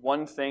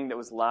one thing that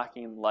was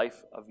lacking in the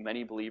life of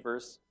many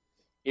believers,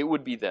 it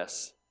would be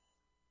this.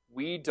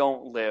 We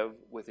don't live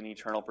with an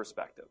eternal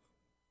perspective.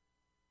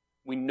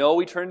 We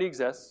know eternity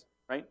exists,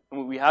 right?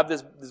 And we have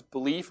this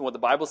belief in what the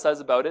Bible says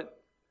about it,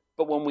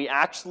 but when we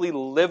actually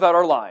live out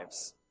our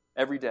lives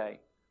every day,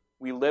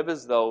 we live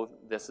as though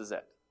this is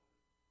it.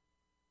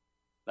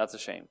 That's a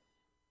shame.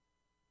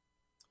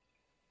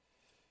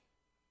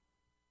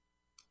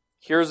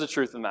 Here's the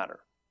truth of the matter.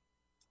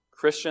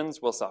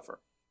 Christians will suffer.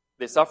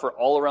 They suffer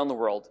all around the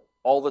world,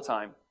 all the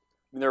time.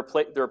 I mean,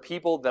 there are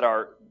people that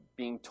are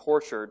being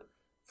tortured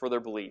for their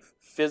belief,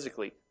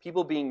 physically,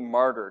 people being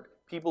martyred,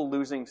 people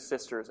losing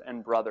sisters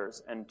and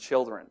brothers and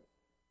children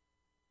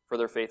for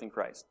their faith in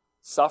Christ.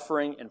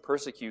 Suffering and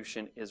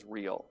persecution is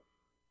real.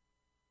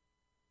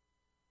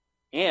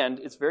 And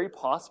it's very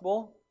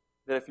possible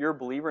that if you're a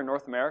believer in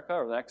North America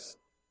over the next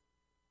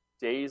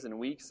days and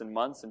weeks and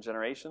months and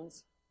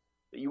generations,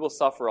 that you will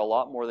suffer a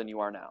lot more than you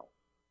are now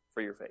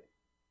for your faith.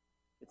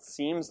 It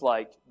seems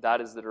like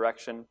that is the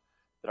direction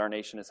that our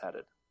nation is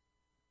headed.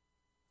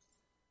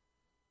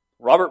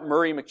 Robert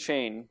Murray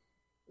McCheyne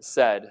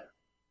said,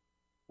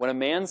 "When a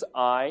man's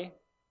eye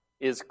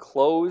is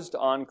closed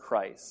on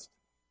Christ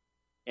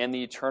and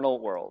the eternal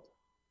world,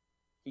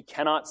 he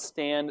cannot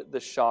stand the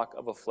shock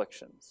of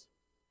afflictions."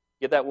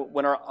 Get that?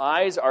 When our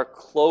eyes are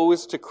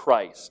closed to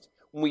Christ,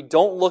 when we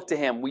don't look to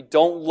Him, we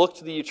don't look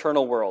to the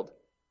eternal world,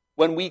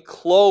 when we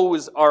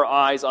close our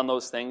eyes on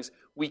those things,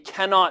 we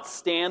cannot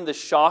stand the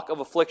shock of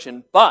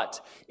affliction.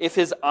 But if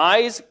his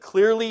eyes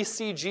clearly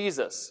see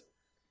Jesus,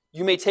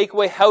 you may take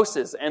away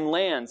houses and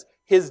lands,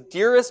 his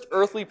dearest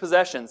earthly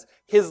possessions,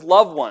 his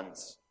loved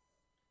ones.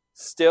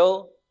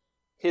 Still,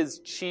 his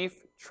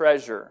chief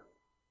treasure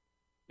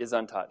is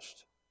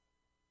untouched.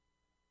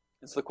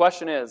 And so the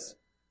question is,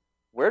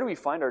 where do we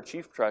find our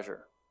chief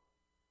treasure?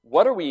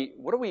 What are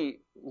we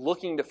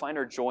looking to find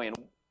our joy in?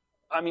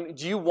 I mean,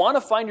 do you want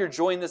to find your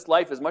joy in this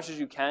life as much as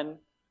you can?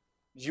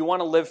 Do you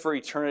want to live for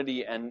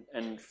eternity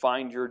and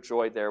find your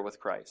joy there with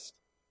Christ?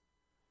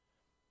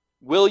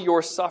 Will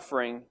your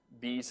suffering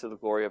be to the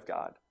glory of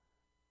God?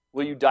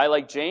 Will you die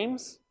like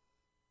James,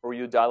 or will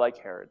you die like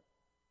Herod?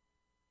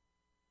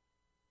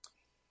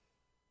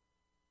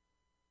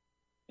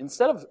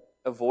 Instead of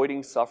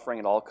avoiding suffering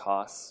at all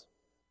costs,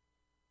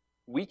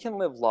 we can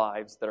live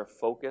lives that are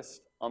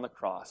focused on the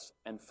cross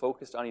and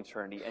focused on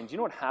eternity. And do you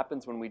know what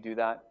happens when we do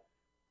that?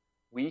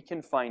 We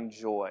can find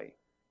joy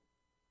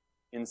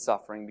in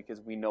suffering because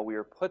we know we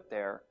are put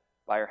there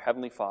by our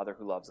Heavenly Father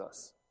who loves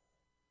us.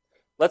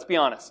 Let's be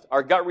honest.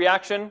 Our gut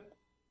reaction,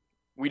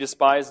 we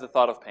despise the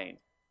thought of pain.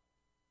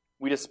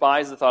 We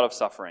despise the thought of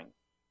suffering.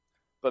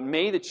 But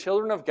may the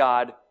children of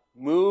God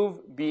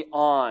move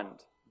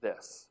beyond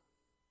this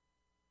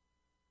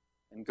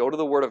and go to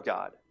the Word of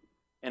God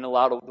and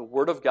allow the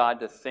Word of God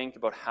to think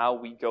about how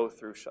we go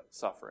through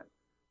suffering.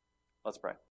 Let's pray.